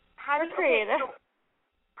do you creative?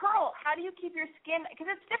 Pearl, how do you keep your skin? Because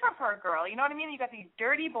it's different for a girl. You know what I mean? You got these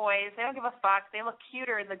dirty boys. They don't give a fuck. They look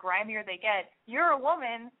cuter the grimier they get. You're a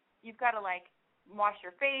woman. You've got to like wash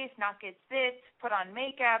your face, not get zits, put on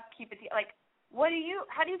makeup, keep it like. How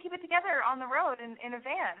do you keep it together on the road in a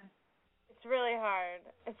van? It's really hard.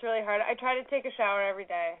 I try to take a shower every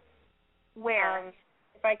day. Where?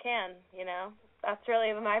 If I can, That's really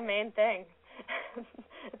my main thing.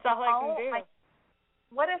 It's all I can do.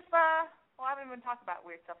 What if, I haven't even talked about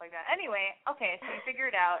weird stuff like that. Anyway, okay, so you figure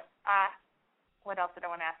it out. What else did I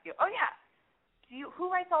want to ask you? Oh, yeah. Who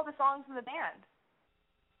writes all the songs in the band?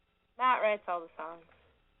 Matt writes all the songs.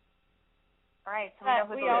 All right, so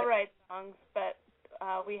we all write songs, but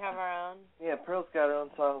we have our own. Yeah, Pearl's got her own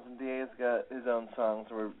songs, and DA's got his own songs.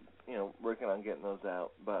 We're, working on getting those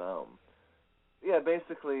out. But, yeah,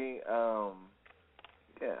 basically,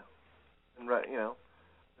 yeah. And,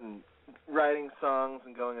 and writing songs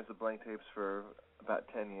and going as the Blank Tapes for about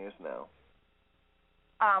 10 years now.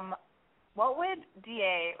 What would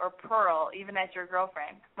DA or Pearl, even as your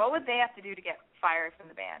girlfriend, what would they have to do to get fired from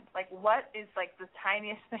the band? Like, what is, like, the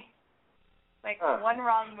tiniest thing? Like, one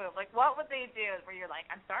wrong move. Like, what would they do where you're like,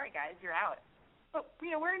 I'm sorry, guys, you're out. But,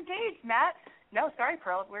 we're engaged, Matt. No, sorry,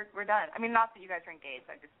 Pearl, we're done. I mean, not that you guys are engaged.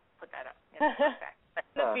 I just put that up.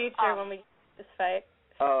 The future when we this fight.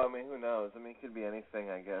 Oh, I mean, who knows? I mean, it could be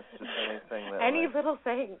anything, I guess. Just anything that... Any little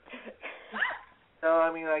thing. No,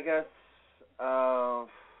 I mean, I guess, I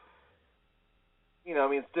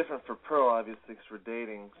mean, it's different for Pearl, obviously, because we're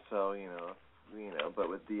dating, so, but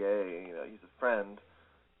with DA, he's a friend.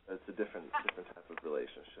 It's a different type of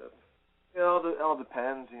relationship. It all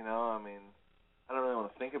depends, I mean, I don't really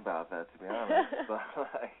want to think about that, to be honest. But,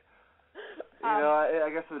 like, I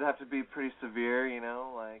guess it would have to be pretty severe,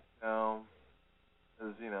 because,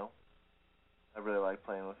 I really like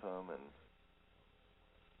playing with him. And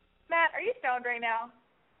Matt, are you stoned right now?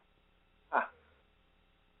 What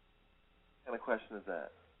kind of question is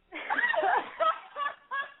that?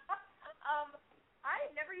 I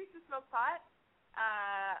never used to smoke pot,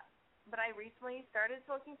 but I recently started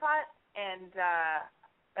smoking pot, and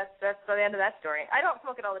that's the end of that story. I don't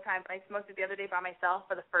smoke it all the time, but I smoked it the other day by myself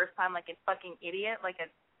for the first time, like a fucking idiot, like a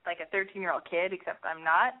 13-year-old kid, except I'm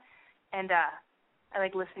not. And I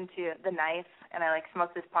like listen to The Knife, and I like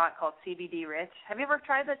smoke this pot called CBD Rich. Have you ever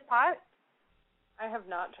tried this pot? I have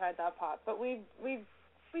not tried that pot, but we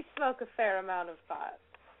smoke a fair amount of pot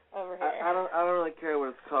over here. I don't really care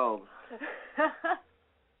what it's called.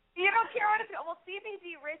 You don't care what it's called? Well,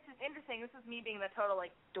 CBD Rich is interesting. This is me being the total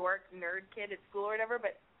like dork nerd kid at school or whatever,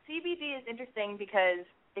 but CBD is interesting because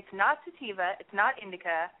it's not sativa, it's not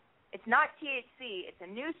indica, It's not THC. It's a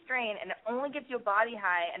new strain, and it only gives you a body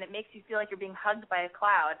high, and it makes you feel like you're being hugged by a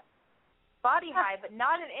cloud. Body high, but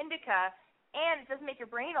not an indica, and it doesn't make your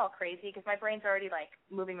brain all crazy because my brain's already, like,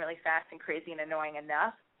 moving really fast and crazy and annoying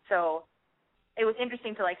enough. So it was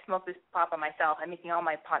interesting to, like, smoke this pop on myself. I'm making all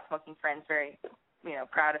my pot-smoking friends very, you know,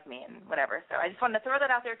 proud of me and whatever. So I just wanted to throw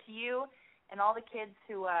that out there to you and all the kids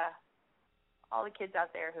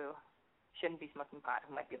out there who shouldn't be smoking pot,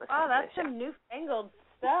 who might be listening to this. Oh, that's some newfangled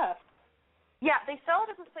stuff. Yeah, they sell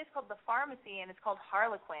it at this place called The Pharmacy, and it's called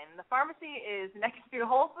Harlequin. The Pharmacy is next to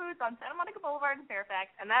Whole Foods on Santa Monica Boulevard in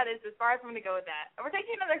Fairfax, and that is as far as I'm going to go with that. And we're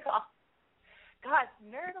taking another call. God,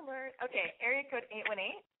 nerd alert. Okay, area code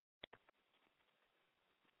 818.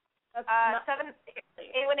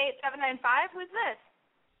 818-795. Who's this?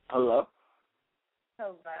 Hello.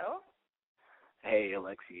 Hello. Hey,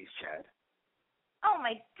 Alexi, it's Chad. Oh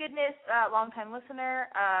my goodness, long-time listener,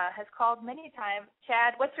 has called many a time.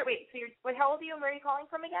 Chad, how old are you and where are you calling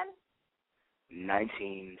from again?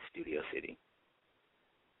 19 Studio City.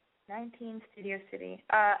 19 Studio City.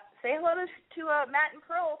 Say hello to Matt and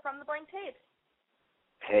Pearl from the Blank Tapes.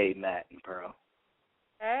 Hey, Matt and Pearl.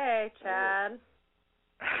 Hey, Chad.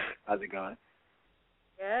 How's it going?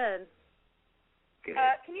 Good. Good.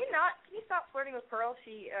 Can you stop flirting with Pearl?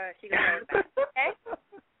 She goes back. Okay.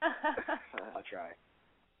 I'll try.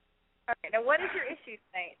 Okay. Now, what is your issue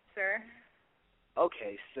tonight, sir?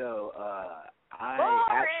 Okay, so I Boring.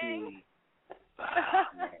 actually,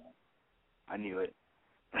 man, I knew it.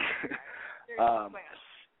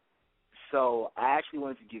 So I actually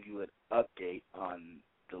wanted to give you an update on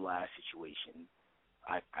the last situation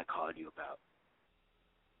I called you about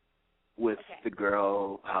with the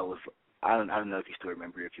girl. I don't know if you still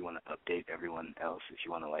remember. If you want to update everyone else, if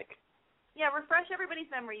you want to Yeah, refresh everybody's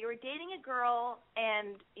memory. You were dating a girl,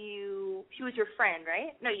 and she was your friend,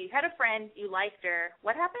 right? No, you had a friend. You liked her.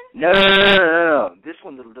 What happened? No. This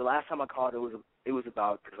one, the last time I called, it was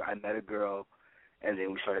about because I met a girl, and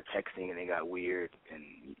then we started texting, and it got weird,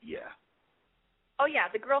 and yeah. Oh yeah,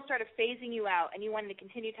 the girl started phasing you out, and you wanted to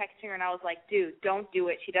continue texting her, and I was like, dude, don't do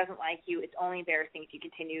it. She doesn't like you. It's only embarrassing if you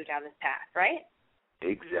continue down this path, right?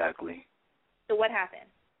 Exactly. So what happened?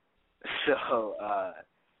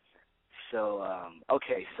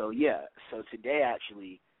 So today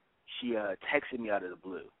actually, she texted me out of the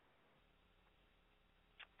blue,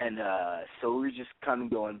 and so we were just kind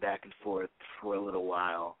of going back and forth for a little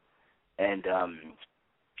while, and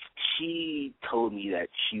she told me that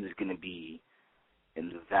she was gonna be in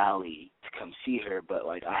the Valley to come see her, but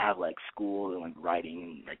I have school and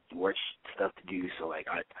writing and work stuff to do, so I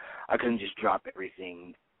couldn't just drop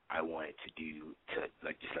everything I wanted to do to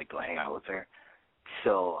just go hang out with her.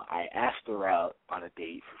 So I asked her out on a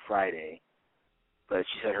date for Friday, but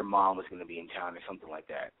she said her mom was going to be in town or something like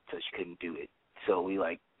that, so she couldn't do it. So we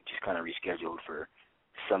just kind of rescheduled for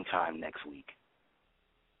sometime next week.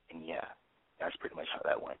 And yeah, that's pretty much how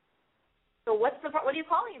that went. So what are you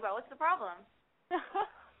calling about? What's the problem?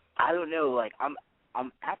 I don't know.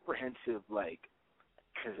 I'm apprehensive,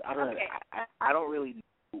 because I don't know. I don't really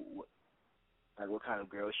know what kind of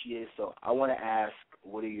girl she is. So I want to ask,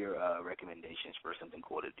 what are your recommendations for something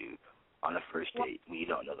cool to do on a first date when you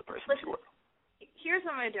don't know the person too well? Here's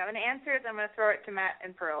what I'm going to do. I'm going to answer it. I'm going to throw it to Matt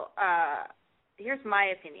and Pearl. Here's my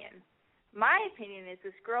opinion. My opinion is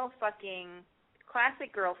this girl fucking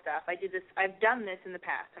classic girl stuff. I've done this in the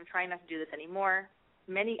past. I'm trying not to do this anymore.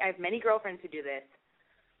 I have many girlfriends who do this.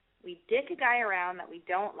 We dick a guy around that we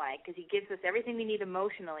don't like because he gives us everything we need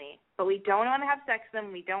emotionally, but we don't want to have sex with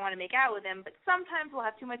him, we don't want to make out with him, but sometimes we'll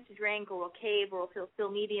have too much to drink, or we'll cave, or we'll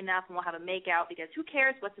feel needy enough, and we'll have a make-out because who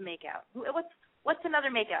cares what's a make-out? What's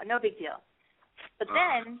another make-out? No big deal. But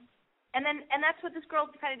then that's what this girl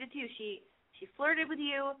kind of did too. She flirted with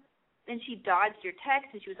you, then she dodged your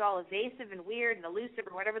text, and she was all evasive and weird and elusive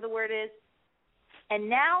or whatever the word is. And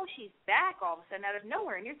now she's back all of a sudden out of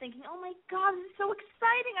nowhere, and you're thinking, oh, my God, this is so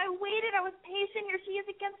exciting. I waited. I was patient. Here she is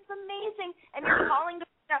again. It's amazing. And you're calling to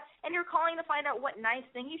find out what nice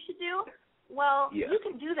thing you should do. Well, You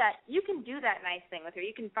can do that. You can do that nice thing with her.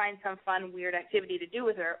 You can find some fun, weird activity to do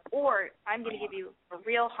with her, or I'm going to give you a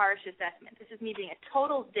real harsh assessment. This is me being a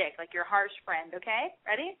total dick, like your harsh friend, okay?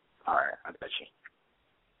 Ready? All right, I got you.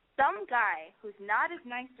 Some guy who's not as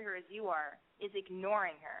nice to her as you are is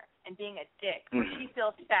ignoring her and being a dick, or she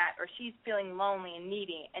feels fat, or she's feeling lonely and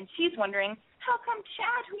needy, and she's wondering, how come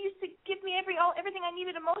Chad, who used to give me everything I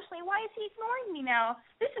needed emotionally, why is he ignoring me now?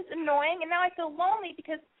 This is annoying, and now I feel lonely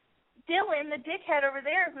because Dylan, the dickhead over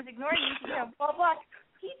there who's ignoring me, blah, blah,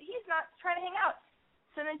 he's not trying to hang out.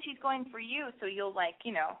 So then she's going for you, so you'll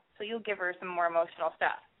so you'll give her some more emotional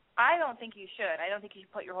stuff. I don't think you should. I don't think you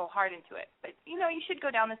should put your whole heart into it. But, you know, you should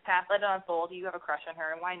go down this path, let it unfold. You have a crush on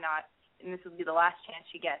her, and why not? And this will be the last chance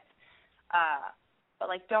she gets. But,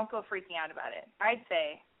 like, don't go freaking out about it. I'd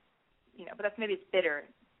say, you know, but that's maybe it's bitter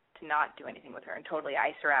to not do anything with her and totally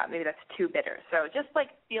ice her out. Maybe that's too bitter. So just,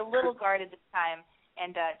 like, be a little guarded this time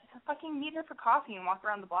and just fucking meet her for coffee and walk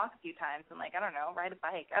around the block a few times and, like, I don't know, ride a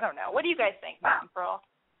bike. I don't know. What do you guys think, Matt and Pearl?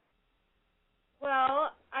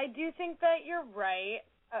 Well, I do think that you're right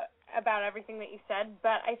about everything that you said,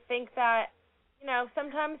 but I think that, you know,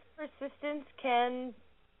 sometimes persistence can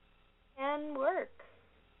work.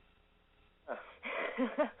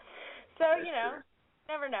 So, you know,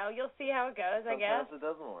 never know. You'll see how it goes, I guess. Sometimes it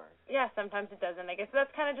doesn't work. Yeah, sometimes it doesn't. I guess that's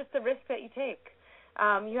kind of just the risk that you take.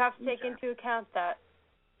 You have to take into account that,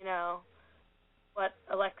 you know, what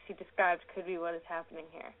Alexi described could be what is happening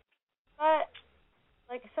here. But,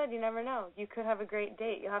 like I said, you never know. You could have a great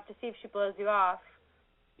date. You'll have to see if she blows you off.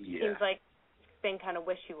 Yeah. Seems like it's been kind of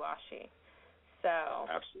wishy-washy. So.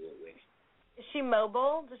 Absolutely. Is she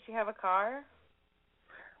mobile? Does she have a car?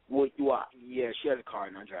 Well, yeah, she has a car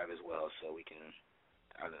and I drive as well, so we can,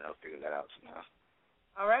 I don't know, figure that out somehow.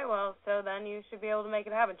 All right, well, so then you should be able to make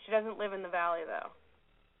it happen. She doesn't live in the valley, though.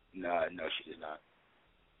 No, she does not.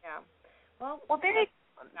 Yeah. Well, there you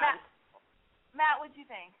go. Matt, what'd you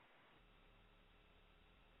think?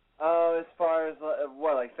 As far as,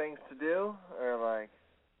 what, like things to do? Or like...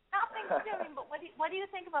 Not things to do, I mean, but what do you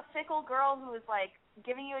think of a fickle girl who is, like,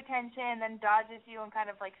 giving you attention and then dodges you and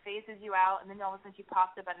kind of, like, phases you out, and then all of a sudden she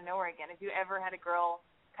pops up out of nowhere again? Have you ever had a girl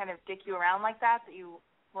kind of dick you around like that you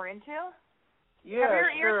were into?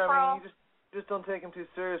 Yeah, sure. I mean, you just don't take them too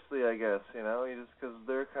seriously, I guess, you know? You just, because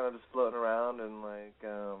they're kind of just floating around and, like,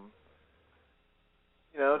 you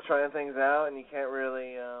know, trying things out, and you can't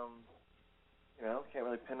really, you know,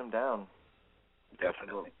 pin them down.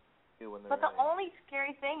 Definitely. But the only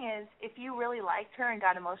scary thing is if you really liked her and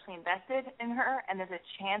got emotionally invested in her and there's a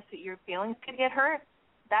chance that your feelings could get hurt,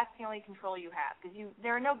 that's the only control you have. Because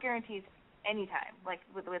there are no guarantees anytime, like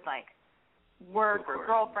with like work or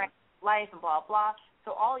girlfriend, life, and blah, blah.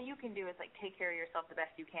 So all you can do is, like, take care of yourself the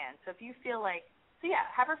best you can. So if you feel like,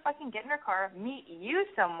 have her fucking get in her car, meet you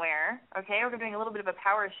somewhere, okay? We're doing a little bit of a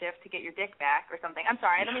power shift to get your dick back or something. I'm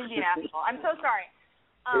sorry. I don't mean to be an asshole. I'm so sorry.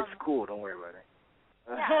 It's cool. Don't worry about it.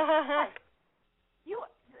 Yeah.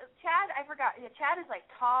 Chad, I forgot. Yeah, Chad is, like,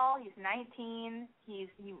 tall. He's 19. He's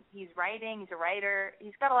writing. He's a writer.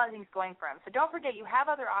 He's got a lot of things going for him. So don't forget, you have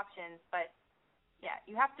other options. But, yeah,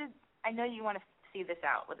 you have to – I know you want to see this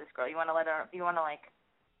out with this girl. You want to let her – you want to, like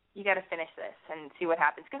 – you got to finish this and see what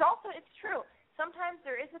happens. Because also, it's true. Sometimes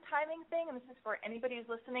there is a timing thing, and this is for anybody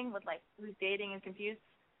who's listening with, like, who's dating and confused.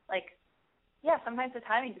 Like, yeah, sometimes the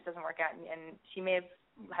timing just doesn't work out, and she may have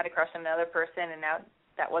had a crush on another person, and now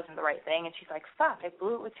that wasn't the right thing, and she's like, fuck, I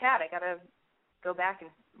blew it with Chad. I got to go back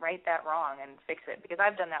and right that wrong and fix it, because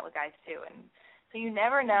I've done that with guys, too. And so you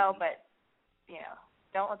never know, but, you know,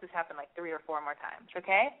 don't let this happen like 3 or 4 more times,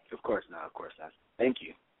 okay? Of course not. Thank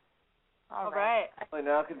you. All right. Well,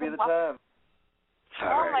 now could be the time.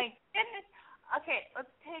 Oh, my goodness. Okay, let's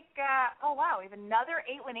take, oh, wow, we have another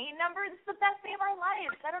 818 number. This is the best day of our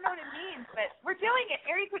lives. I don't know what it means, but we're doing it.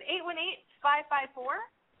 Area code 818-554.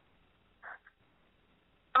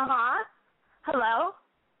 Hello?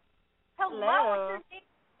 Hello. What's your name?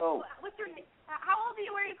 Oh. What's your name? How old are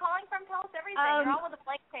you? Where are you calling from? Tell us everything. You're on with the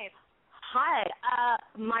blank tape. Hi.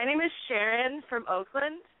 My name is Sharon from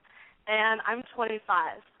Oakland, and I'm 25.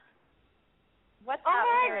 What's up,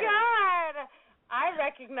 Sharon? Oh, my God. I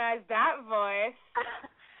recognize that voice.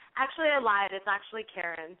 Actually, I lied. It's actually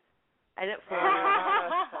Karen. I didn't fool you.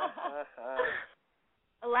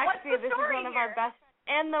 Alexi, this is one of our best,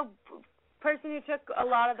 and the person who took a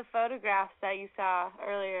lot of the photographs that you saw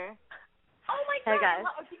earlier. Oh, my Hey, God.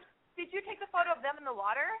 guys. Did you take the photo of them in the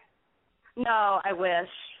water? No, I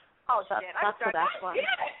wish. Oh, shit. That's the best one.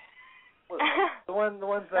 The ones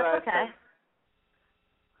that That's okay. sent.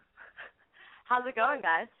 How's it going,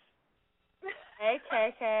 guys? Hey,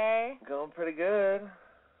 KK. Going pretty good.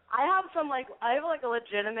 I have a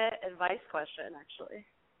legitimate advice question, actually.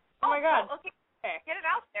 Oh, my God. Okay. Get it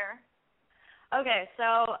out there. Okay,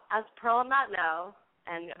 so as Pearl and Matt know,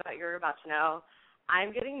 and you're about to know,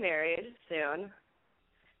 I'm getting married soon,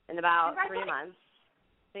 in about 3 months.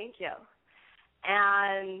 Thank you.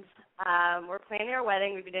 And we're planning our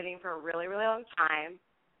wedding. We've been dating for a really, really long time.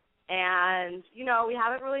 And, you know, we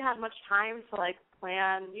haven't really had much time to, like,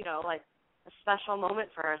 plan, you know, like, a special moment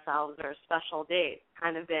for ourselves or a special date.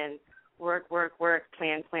 Kind of been work,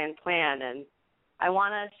 plan. And I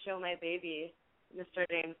want to show my baby, Mr.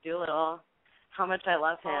 James Doolittle, how much I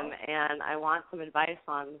love him, and I want some advice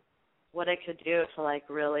on what it could do to like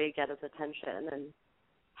really get his attention and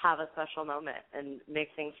have a special moment and make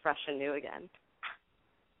things fresh and new again.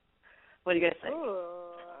 What do you guys think? Ooh.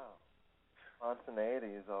 Spontaneity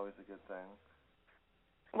is always a good thing.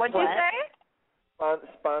 What'd you say?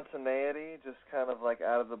 Spontaneity, just kind of like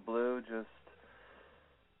out of the blue, just,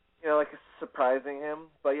 you know, like surprising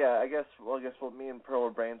him. But yeah, I guess me and Pearl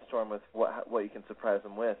will brainstorm with what you can surprise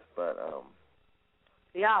him with. But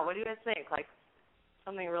yeah, what do you guys think? Like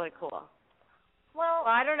something really cool. Well,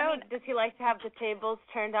 I don't know. Does he like to have the tables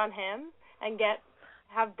turned on him and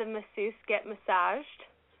have the masseuse get massaged?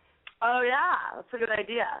 Oh yeah, that's a good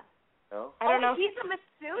idea. No? I don't know. He's a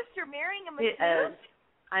masseuse. You're marrying a He masseuse. is.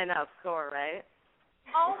 I know, score, right?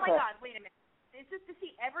 Oh my God! Wait a minute. Does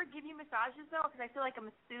he ever give you massages though? Because I feel like a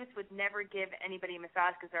masseuse would never give anybody a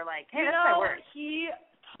massage because they're like, hey, you that's know, my work. he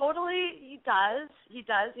does. He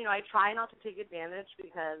does. You know, I try not to take advantage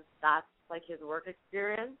because that's like his work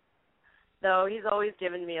experience. Though he's always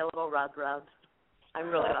given me a little rub. I'm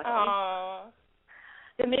really lucky. Aww.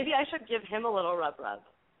 And maybe I should give him a little rub. Oh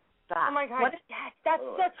my God! That's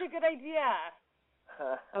such a good idea.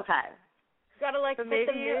 Okay. You gotta like so fit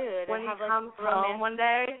the maybe mood when and have he like comes home one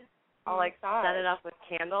day, I'll like set it up with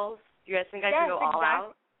candles. Do you guys think I can go all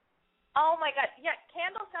out? Oh my God! Yeah,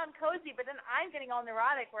 candles sound cozy, but then I'm getting all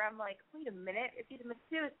neurotic where I'm like, wait a minute, if he's a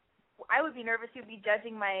masseuse, I would be nervous he'd be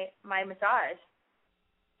judging my massage.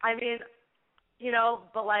 I mean, you know,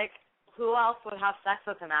 but like, who else would have sex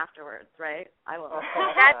with him afterwards, right? I will.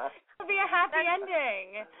 That would be a happy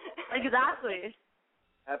ending. Exactly.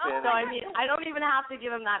 Happy So I mean, I don't even have to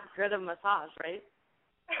give him that good of massage, right?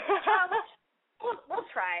 We'll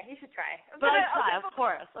try. You should try. But I'll try, of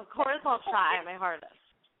course. Of course, I'll try my hardest.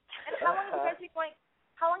 And how long have you guys been going?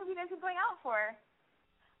 How long have you guys been going out for?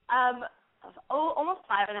 Almost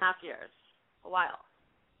 5.5 years. A while.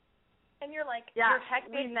 And you're like, yeah, you're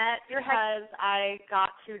hectic. We met because I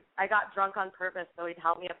got drunk on purpose, so he'd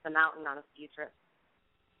help me up the mountain on a ski trip,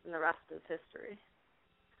 and the rest is history.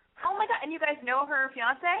 Oh my God! And you guys know her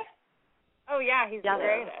fiance? Oh yeah, he's the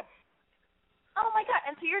greatest. Oh my God!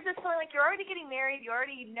 And so you're just feeling like you're already getting married. You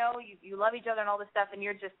already know you love each other and all this stuff, and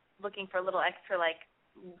you're just looking for a little extra, like,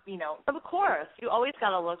 you know. Of course, you always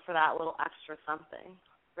gotta look for that little extra something,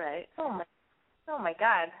 right? Oh my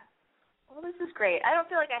God! Well, this is great. I don't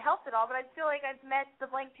feel like I helped at all, but I feel like I've met the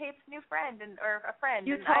Blank Tape's new friend or a friend.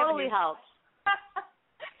 You and totally helped.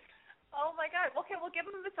 Oh my God! Okay, we'll give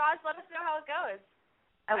him a massage. Let us know how it goes.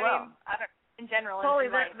 I will. In general. Totally,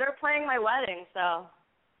 they're playing my wedding, so.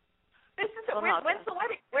 This is when's the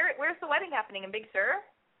wedding? Where's the wedding happening? In Big Sur?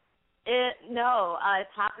 No,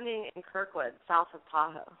 it's happening in Kirkwood, south of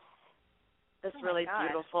Tahoe. This really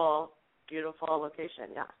beautiful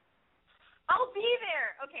location. Yeah. I'll be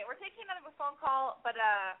there. Okay, we're taking another phone call, but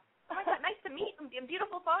oh my God, nice to meet you.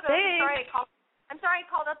 Beautiful photos. Thanks. I'm sorry I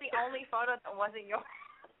called out the only photo that wasn't yours.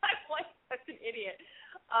 I'm like such an idiot.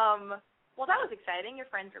 Well, that was exciting. Your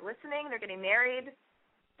friends are listening. They're getting married.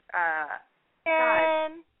 God.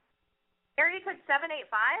 Area code 785?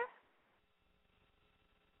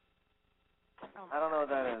 I don't know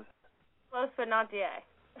what that is. Close, but not DA.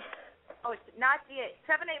 Oh, it's not DA.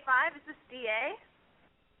 785, is this DA?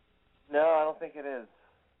 No, I don't think it is.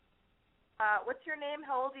 What's your name?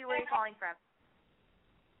 How old are you? Where are you calling from?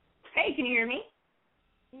 Hey, can you hear me?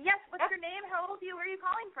 Yes, what's your name? How old are you? Where are you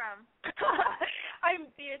calling from? I'm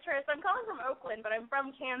Beatrice. I'm calling from Oakland, but I'm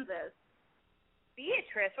from Kansas.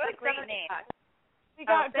 Beatrice, what a great name. We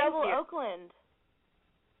got double Oakland.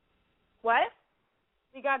 What?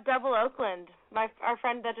 We got double Oakland. Our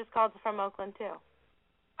friend that just called is from Oakland, too.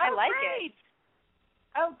 I like great. it.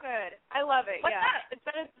 Oh, good. I love it. What's that? It's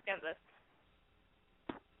better than Kansas.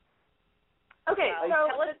 Okay,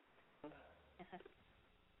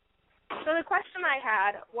 so the question I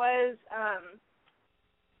had was,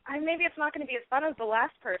 maybe it's not going to be as fun as the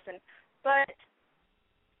last person, but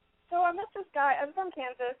so I met this guy. I'm from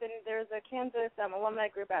Kansas, and there's a Kansas alumni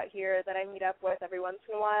group out here that I meet up with every once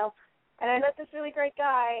in a while, and I met this really great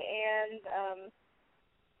guy, and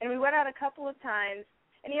we went out a couple of times,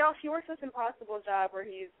 and he works this impossible job where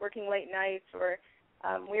he's working late nights or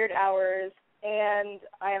weird hours, and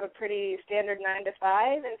I have a pretty standard 9 to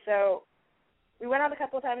 5, and so we went out a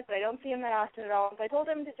couple of times, but I don't see him that often at all. So I told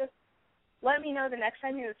him to just let me know the next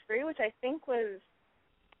time he was free, which I think was,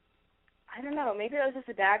 I don't know, maybe it was just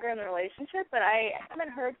a dagger in the relationship, but I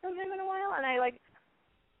haven't heard from him in a while, and I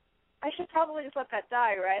should probably just let that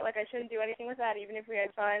die, right? Like, I shouldn't do anything with that, even if we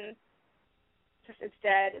had fun. Just, it's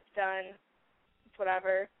dead, it's done, it's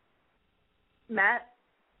whatever. Matt?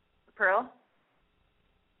 Pearl?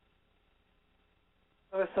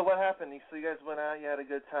 So what happened? So you guys went out, you had a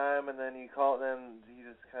good time, and then you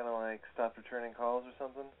just kind of like stopped returning calls or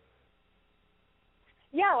something?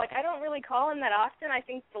 Yeah, like I don't really call him that often. I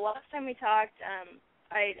think the last time we talked,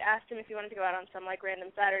 I asked him if he wanted to go out on some like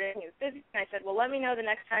random Saturday, and he was busy. And I said, well, let me know the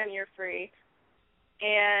next time you're free.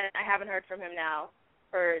 And I haven't heard from him now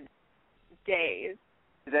for days.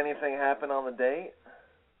 Did anything happen on the date?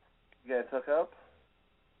 You guys hook up?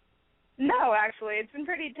 No, actually, it's been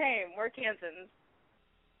pretty tame. We're Kansans.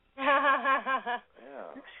 Yeah.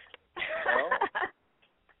 Well,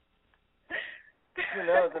 who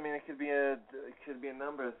knows? I mean, it could be a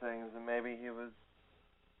number of things, and maybe he was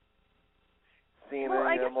seeing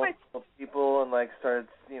multiple people and like started,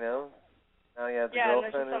 now he has a girlfriend. And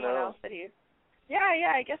there's just someone else that he.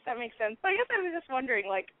 Yeah, I guess that makes sense. But I guess I was just wondering,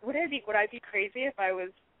 like, would I be crazy if I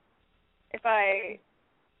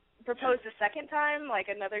proposed a second time,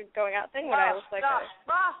 like another going out thing? Would I look like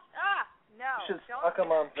no. You should stalk him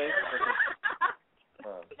on Facebook.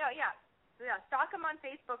 No, yeah, stalk him on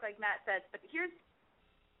Facebook, like Matt says. But here's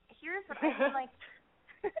what I mean, like,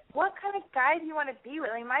 what kind of guy do you want to be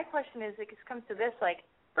with? Like, my question is, it just comes to this, like,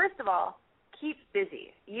 first of all, keep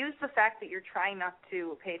busy. Use the fact that you're trying not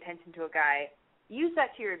to pay attention to a guy. Use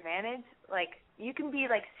that to your advantage. Like, you can be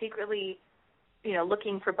like secretly,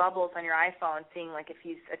 looking for bubbles on your iPhone, seeing like if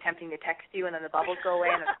he's attempting to text you, and then the bubbles go away.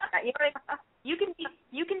 And you can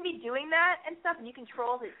be doing that and stuff, and you can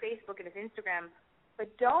troll his Facebook and his Instagram,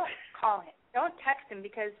 but don't call him, don't text him,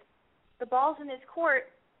 because the ball's in his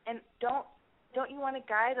court. And don't you want a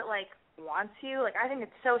guy that like wants you? Like, I think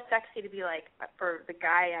it's so sexy to be like, for the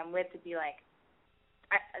guy I'm with to be like,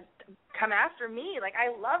 come after me. Like, I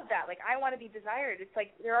love that. Like, I want to be desired. It's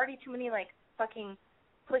like there are already too many like fucking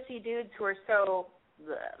pussy dudes who are so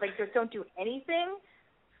like just don't do anything.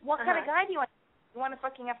 What kind of guy do you want? You want to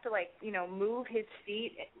fucking have to like move his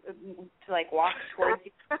feet to like walk towards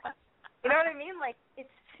you? You know what I mean? Like,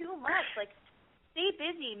 it's too much. Like, stay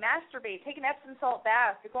busy, masturbate, take an Epsom salt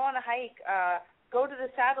bath, go on a hike, go to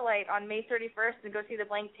the Satellite on May 31st and go see the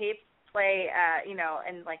Blank Tape play,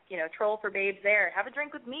 and troll for babes there. Have a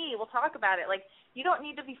drink with me. We'll talk about it. Like, you don't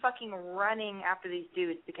need to be fucking running after these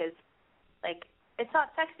dudes because, like, it's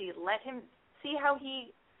not sexy. Let him see how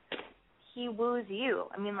he woos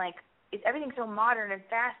you. I mean, like, everything's so modern and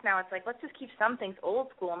fast now. It's like, let's just keep some things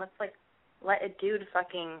old school and let's like let a dude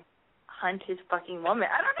fucking hunt his fucking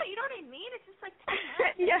woman. I don't know. You know what I mean? It's just like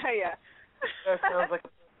yeah. This guy sounds like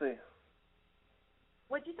a pussy.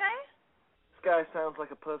 What'd you say? This guy sounds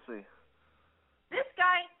like a pussy. This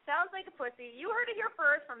guy sounds like a pussy. You heard it here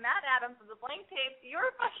first from Matt Adams of the Blank Tape.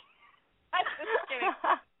 You're fucking. I'm just kidding.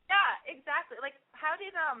 Yeah, exactly. Like, how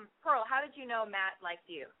did Pearl? How did you know Matt liked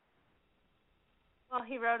you? Well,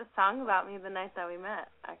 he wrote a song about me the night that we met,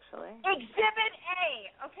 actually. Exhibit A.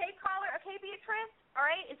 Okay, caller. Okay, Beatrice. All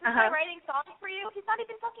right. Is this guy writing songs for you? He's not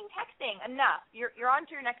even fucking texting. Enough. You're on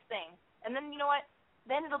to your next thing. And then you know what?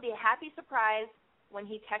 Then it'll be a happy surprise when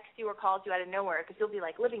he texts you or calls you out of nowhere, because you'll be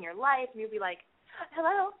like living your life and you'll be like,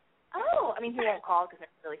 hello. Oh, I mean, he won't call because he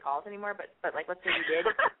never really calls anymore. But like, let's say you did.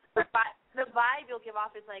 The vibe you'll give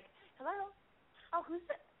off is like, hello. Oh, who's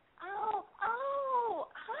that? Oh,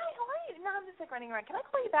 hi, how are you? No, I'm just like running around. Can I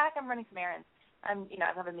call you back? I'm running some errands. I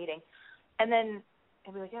have a meeting. And then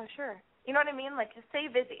he'll be like, yeah, sure. You know what I mean? Like, just stay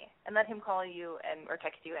busy and let him call you or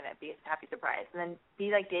text you, and it'd be a happy surprise. And then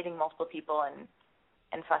be like dating multiple people and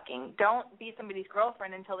fucking don't be somebody's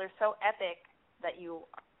girlfriend until they're so epic that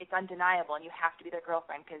it's undeniable and you have to be their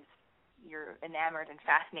girlfriend because you're enamored and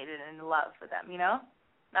fascinated and in love with them. You know?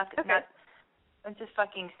 Don't just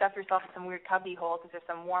fucking stuff yourself in some weird cubby hole because there's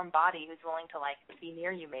some warm body who's willing to, like, be near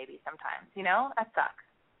you maybe sometimes, you know? That sucks.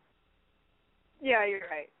 Yeah, you're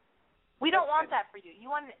right. We don't want that for you. You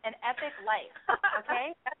want an epic life,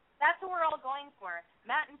 okay? That's what we're all going for.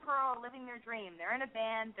 Matt and Pearl are living their dream. They're in a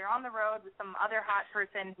band. They're on the road with some other hot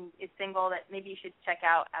person who is single that maybe you should check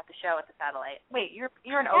out at the show at the Satellite. Wait, you're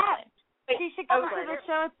in Oakland. Wait, you should come to the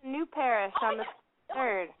show at the New Parish on the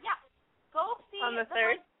 3rd. Yeah. Go see on the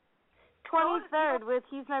 3rd? 23rd with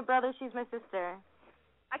He's My Brother, She's My Sister.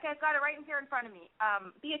 Okay, I've got it right in here in front of me.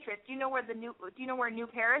 Beatrice, do you know where New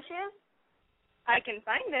Parish is? I can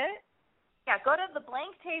find it. Yeah, go to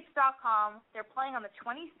theblanktapes.com. They're playing on the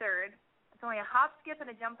 23rd. It's only a hop, skip, and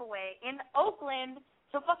a jump away in Oakland.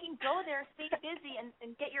 So fucking go there, stay busy, and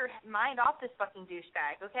get your mind off this fucking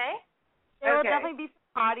douchebag, okay? There will definitely be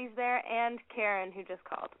some hotties there and Karen, who just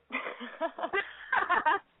called.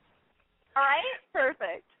 All right?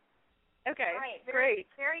 Perfect. Okay, all right, great.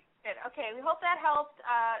 Very good. Okay, we hope that helped.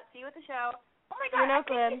 See you at the show. Oh, my You're God.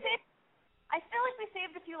 Oakland. I feel like we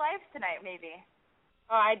saved a few lives tonight, maybe.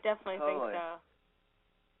 Oh, I definitely think so.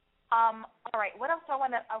 All right. What else do I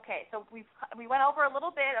want to? Okay, so we went over a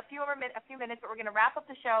little bit, a few minutes, but we're going to wrap up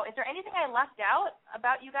the show. Is there anything I left out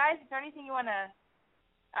about you guys? Is there anything you want to?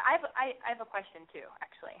 I have a question too,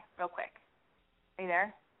 actually, real quick. Are you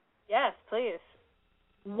there? Yes, please.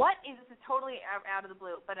 This is totally out of the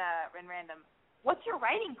blue, but and random. What's your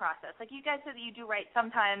writing process? Like, you guys said that you do write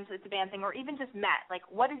sometimes, it's a band thing, or even just met. Like,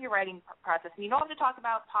 what is your writing process? And you don't have to talk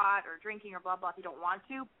about pot or drinking or blah, blah if you don't want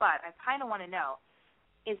to, but I kind of want to know,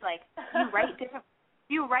 is, like, do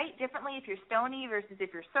you write differently if you're stony versus if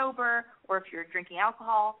you're sober or if you're drinking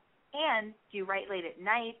alcohol? And do you write late at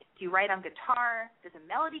night? Do you write on guitar? Does a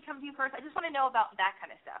melody come to you first? I just want to know about that kind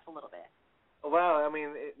of stuff a little bit. Well, I mean,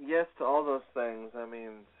 yes to all those things. I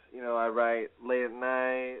mean, I write late at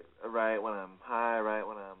night, I write when I'm high, I write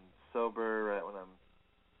when I'm sober, I write when I'm,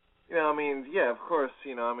 yeah, of course,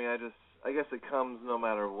 I guess it comes no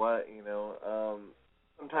matter what,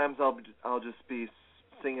 sometimes I'll just be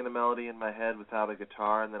singing a melody in my head without a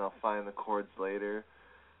guitar, and then I'll find the chords later.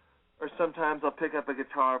 Or sometimes I'll pick up a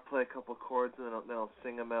guitar, play a couple chords, and then I'll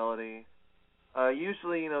sing a melody.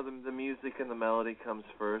 Usually, the music and the melody comes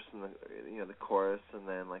first, and the chorus, and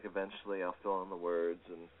then eventually I'll fill in the words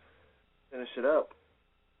and finish it up.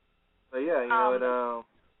 But yeah, it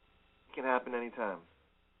can happen anytime.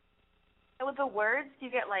 And with the words, do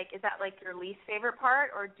you get is that your least favorite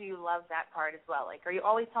part, or do you love that part as well? Are you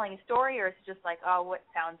always telling a story, or is it just what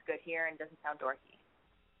sounds good here and doesn't sound dorky?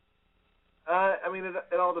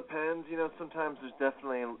 It all depends. Sometimes there's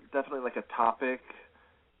definitely a topic.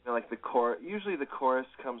 The chorus. Usually the chorus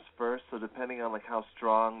comes first, so depending on how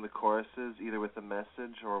strong the chorus is, either with the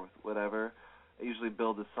message or with whatever, I usually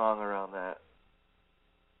build a song around that.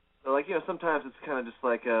 So sometimes it's kind of just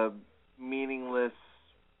a meaningless,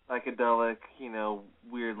 psychedelic,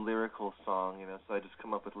 weird lyrical song, so I just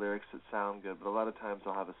come up with lyrics that sound good. But a lot of times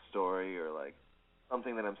I'll have a story or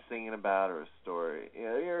something that I'm singing about, or a story,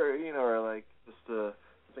 or just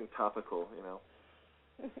something topical,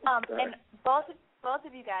 And both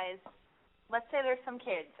of you guys, let's say there's some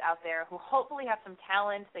kids out there who hopefully have some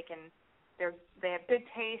talent. They have good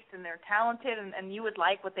taste and they're talented, and you would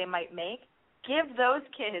like what they might make. Give those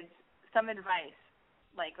kids some advice,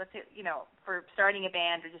 let's say for starting a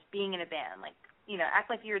band or just being in a band. Act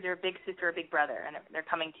like you're their big sister or big brother, and they're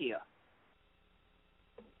coming to you.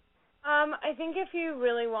 I think if you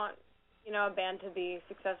really want, a band to be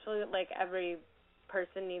successful, every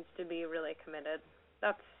person needs to be really committed.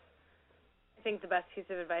 That's, I think, the best piece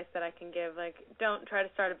of advice that I can give. Don't try to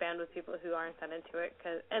start a band with people who aren't that into it,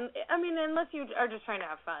 unless you are just trying to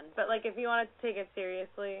have fun. But, if you want to take it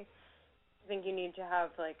seriously, I think you need to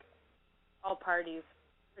have, all parties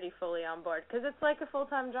pretty fully on board, because it's a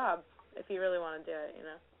full-time job if you really want to do it,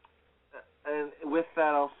 And with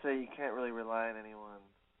that, I'll say you can't really rely on anyone.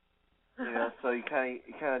 So you kind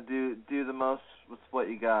of do the most with what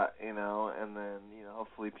you got, and then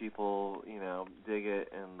hopefully people dig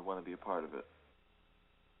it and want to be a part of it.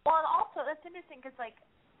 Well, and also that's interesting because I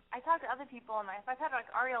talk to other people, and I've had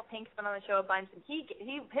Ariel Pink's been on the show a bunch, and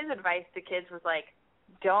his advice to kids was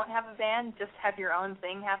don't have a band, just have your own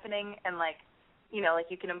thing happening, and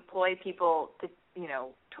you can employ people to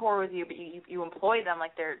tour with you, but you employ them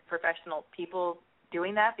like they're professional people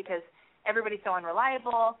doing that, because everybody's so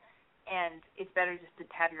unreliable. And it's better just to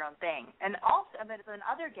have your own thing. And also, then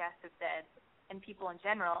other guests have said, and people in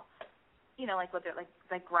general, whether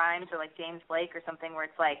like Grimes or James Blake or something, where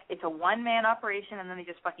it's a one-man operation, and then they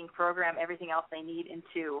just fucking program everything else they need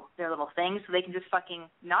into their little thing, so they can just fucking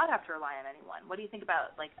not have to rely on anyone. What do you think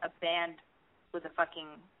about a band with a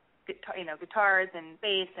fucking guitars and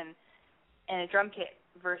bass and a drum kit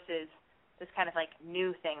versus this kind of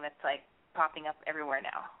new thing that's popping up everywhere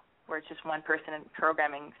now, where it's just one person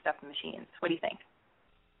programming stuff in machines? What do you think?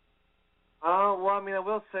 Well, I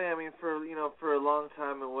will say, for a long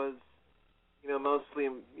time it was, mostly,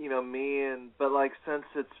 me, but since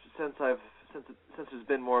there's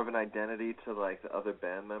been more of an identity to the other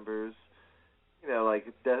band members, we've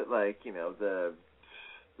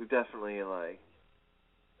definitely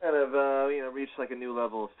kind of reached a new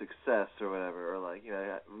level of success or whatever, or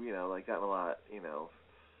gotten a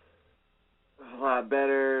lot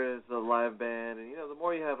better as a live band, and the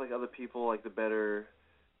more you have other people, the better,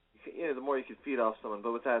 the more you can feed off someone.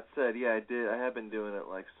 But with that said, yeah, I have been doing it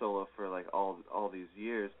solo for all these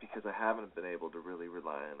years, because I haven't been able to really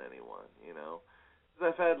rely on anyone,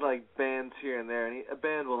 because I've had bands here and there, and a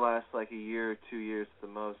band will last a year or 2 years at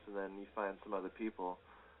the most, and then you find some other people.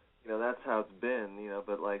 That's how it's been,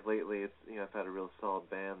 but lately it's, I've had a real solid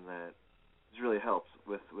band that really helps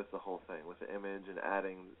with the whole thing, with the image and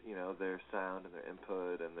adding, their sound and their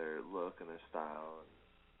input and their look and their style.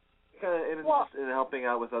 kind of just in helping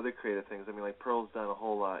out with other creative things. I mean, like Pearl's done a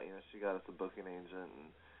whole lot. You know, she got us a booking agent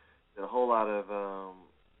and did a whole lot of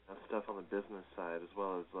stuff on the business side as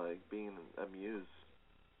well as like being a muse.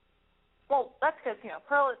 Well, that's because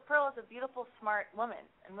Pearl is a beautiful, smart woman,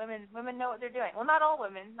 and women know what they're doing. Well, not all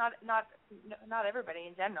women, not everybody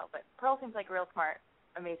in general, but Pearl seems like a real smart,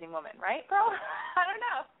 amazing woman, right, Pearl? I don't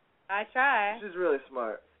know. I try. She's really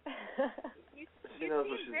smart. She knows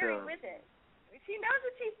what she's very doing. with it. She knows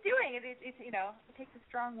what she's doing. It takes a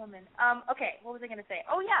strong woman. Okay, what was I going to say?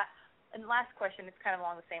 Oh yeah, and last question. It's kind of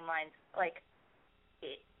along the same lines. Like,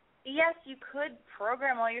 yes, you could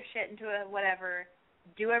program all your shit into a whatever.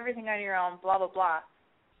 Do everything on your own, blah, blah, blah.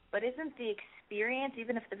 But isn't the experience,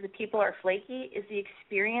 even if the people are flaky, is the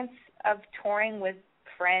experience of touring with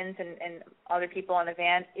friends and other people in a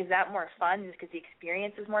van, is that more fun just because the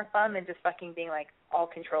experience is more fun than just fucking being, like, all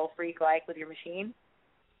control freak-like with your machine?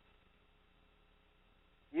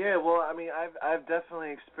 Yeah, well, I mean, I've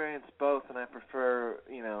definitely experienced both, and I prefer,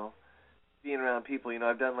 being around people.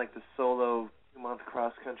 I've done, like, the solo 2-month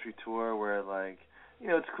cross-country tour where, like,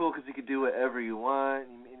 it's cool because you could do whatever you want,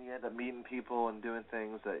 and you end up meeting people and doing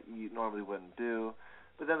things that you normally wouldn't do.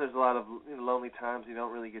 But then there's a lot of lonely times you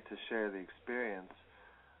don't really get to share the experience.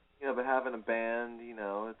 But having a band,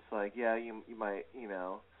 it's like, yeah, you might,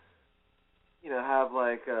 have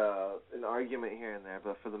like an argument here and there,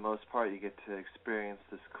 but for the most part, you get to experience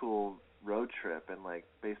this cool road trip and like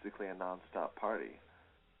basically a nonstop party.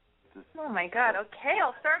 Oh my God! Okay,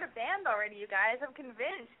 I'll start a band already, you guys. I'm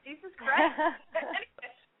convinced. Jesus Christ.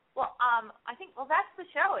 Anyway, well, I think that's the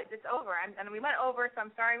show. It's over, and we went over, so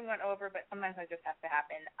I'm sorry we went over, but sometimes that just has to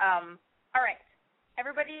happen. All right,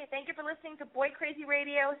 everybody, thank you for listening to Boy Crazy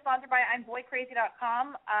Radio, sponsored by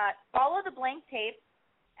I'mBoyCrazy.com. Follow the Blank Tape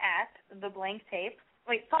at the Blank Tape.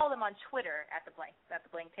 Wait, follow them on Twitter at the Blank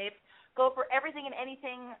Tape. Go for everything and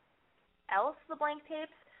anything else the Blank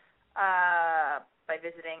Tapes. By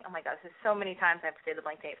visiting, oh my God, this is so many times I have to say the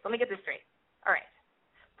Blank Tapes. Let me get this straight. All right.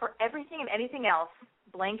 For everything and anything else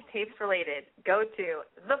Blank Tapes related, go to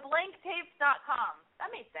theblanktapes.com. That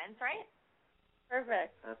made sense, right?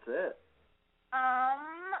 Perfect. That's it.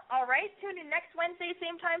 All right. Tune in next Wednesday,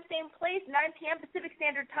 same time, same place, 9 p.m. Pacific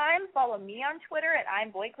Standard Time. Follow me on Twitter at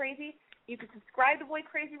I'mBoyCrazy. You can subscribe to Boy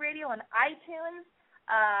Crazy Radio on iTunes.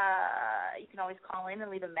 You can always call in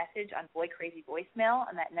and leave a message on Boy Crazy voicemail,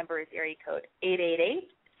 and that number is area code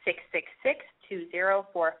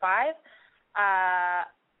 888-666-2045.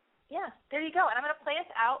 Yeah, there you go. And I'm going to play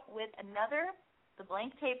us out with another The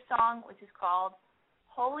Blank Tape song, which is called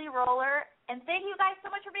Holy Roller. And thank you guys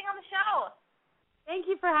so much for being on the show.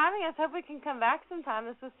 Thank you for having us. Hope we can come back sometime.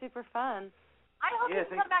 This was super fun. I hope you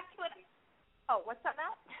can come back to it. Oh, what's up,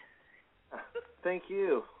 Matt? Thank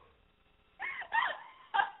you.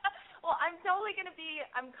 Well, I'm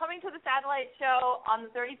coming to the Satellite Show on the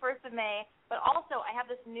 31st of May, but also I have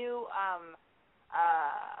this new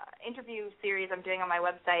interview series I'm doing on my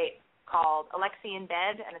website called Alexi in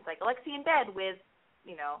Bed, and it's like Alexi in Bed with,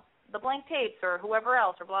 the Blank Tapes or whoever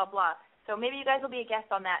else or blah, blah. So maybe you guys will be a guest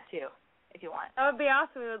on that, too, if you want. That would be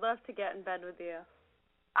awesome. We would love to get in bed with you.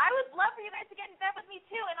 I would love for you guys to get in bed with me,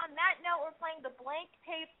 too. And on that note, we're playing the Blank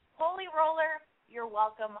Tape Holy Roller. You're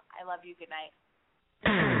welcome. I love you. Good night.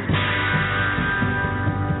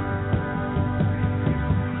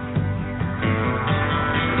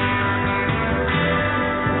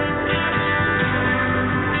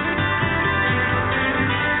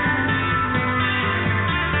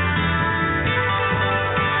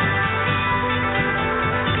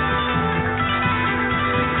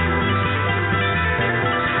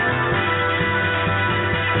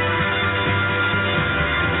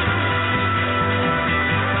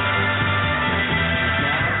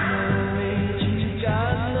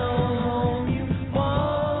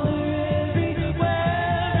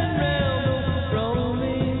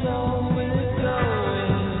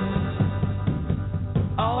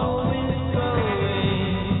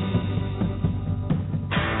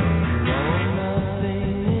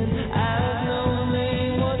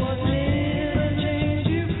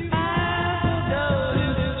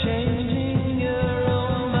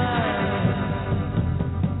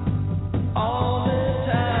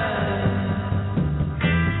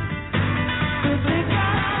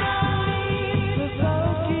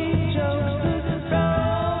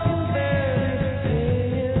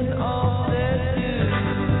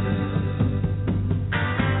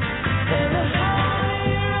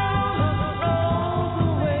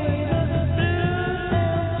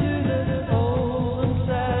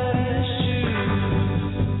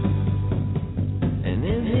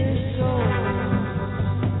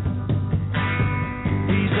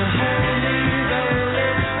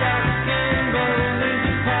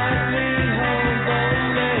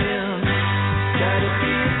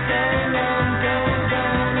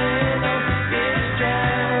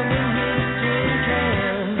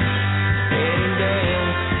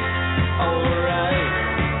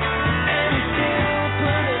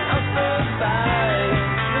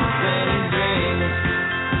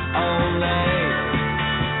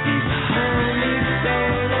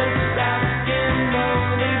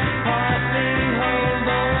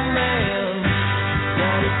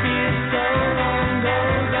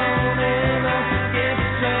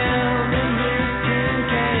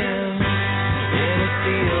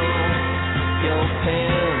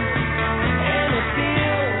 pen. And I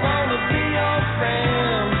still wanna be your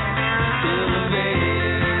friend till the very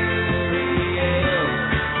end.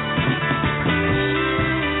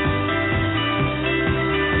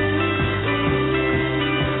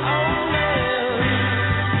 Oh man.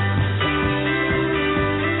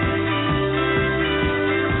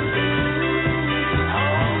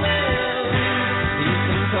 Oh man. He's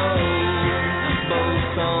been cold,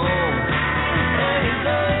 both on. And he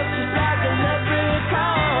looks just like a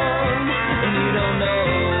leprechaun. And you don't know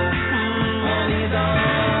when he's on.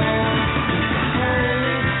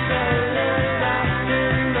 Holy solar,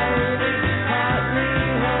 rockin' rolling, partly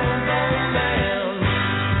hobo man.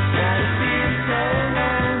 Gotta feel so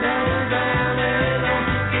long, goes on and on,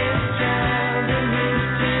 gets drowned in his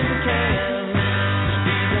tin can.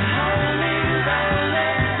 He's a holy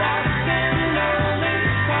roller, rockin' rolling,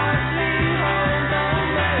 partly hobo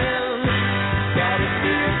man. Gotta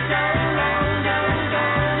feel so long, goes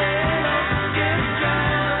on and on, gets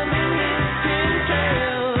drowned in his tin can.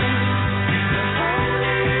 He's a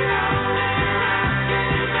holy roller, rockin'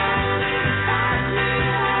 rolling, partly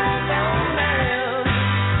hobo man.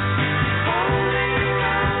 Holy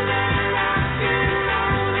roller, rockin'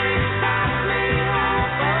 rolling, partly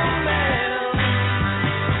hobo man.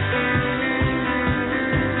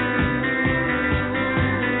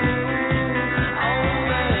 Oh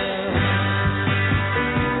man. Oh man.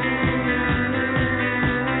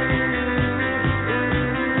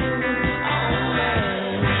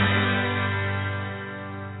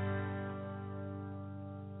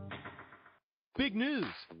 Big news!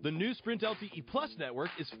 The new Sprint LTE Plus network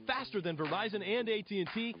is faster than Verizon and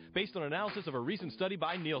AT&T based on analysis of a recent study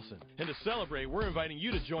by Nielsen. And to celebrate, we're inviting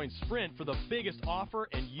you to join Sprint for the biggest offer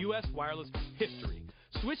in U.S. wireless history.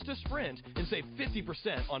 Switch to Sprint and save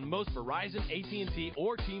 50% on most Verizon, AT&T,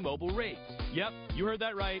 or T-Mobile rates. Yep, you heard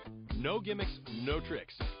that right. No gimmicks, no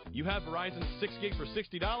tricks. You have Verizon 6 gigs for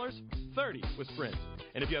 $60, 30 with Sprint.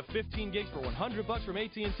 And if you have 15 gigs for $100 from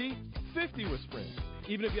AT&T, 50 with Sprint.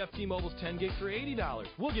 Even if you have T-Mobile's 10 gigs for $80,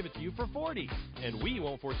 we'll give it to you for $40. And we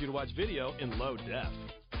won't force you to watch video in low def.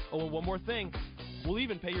 Oh, and one more thing. We'll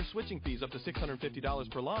even pay your switching fees up to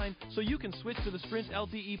 $650 per line so you can switch to the Sprint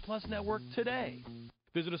LTE Plus network today.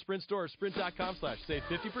 Visit a Sprint store or sprint.com/save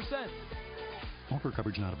 50%. Offer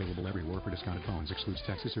coverage not available everywhere for discounted phones. Excludes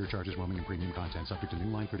taxes, surcharges, roaming, and premium content. Subject to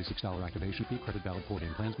new line $36 activation fee. Credit valid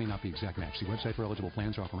port-in. Plans may not be exact match. See website for eligible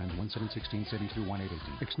plans. Offer ends 1/7/16. Savings through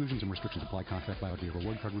 1/8/18. Exclusions and restrictions apply. Contract valid via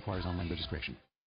reward card requires online registration.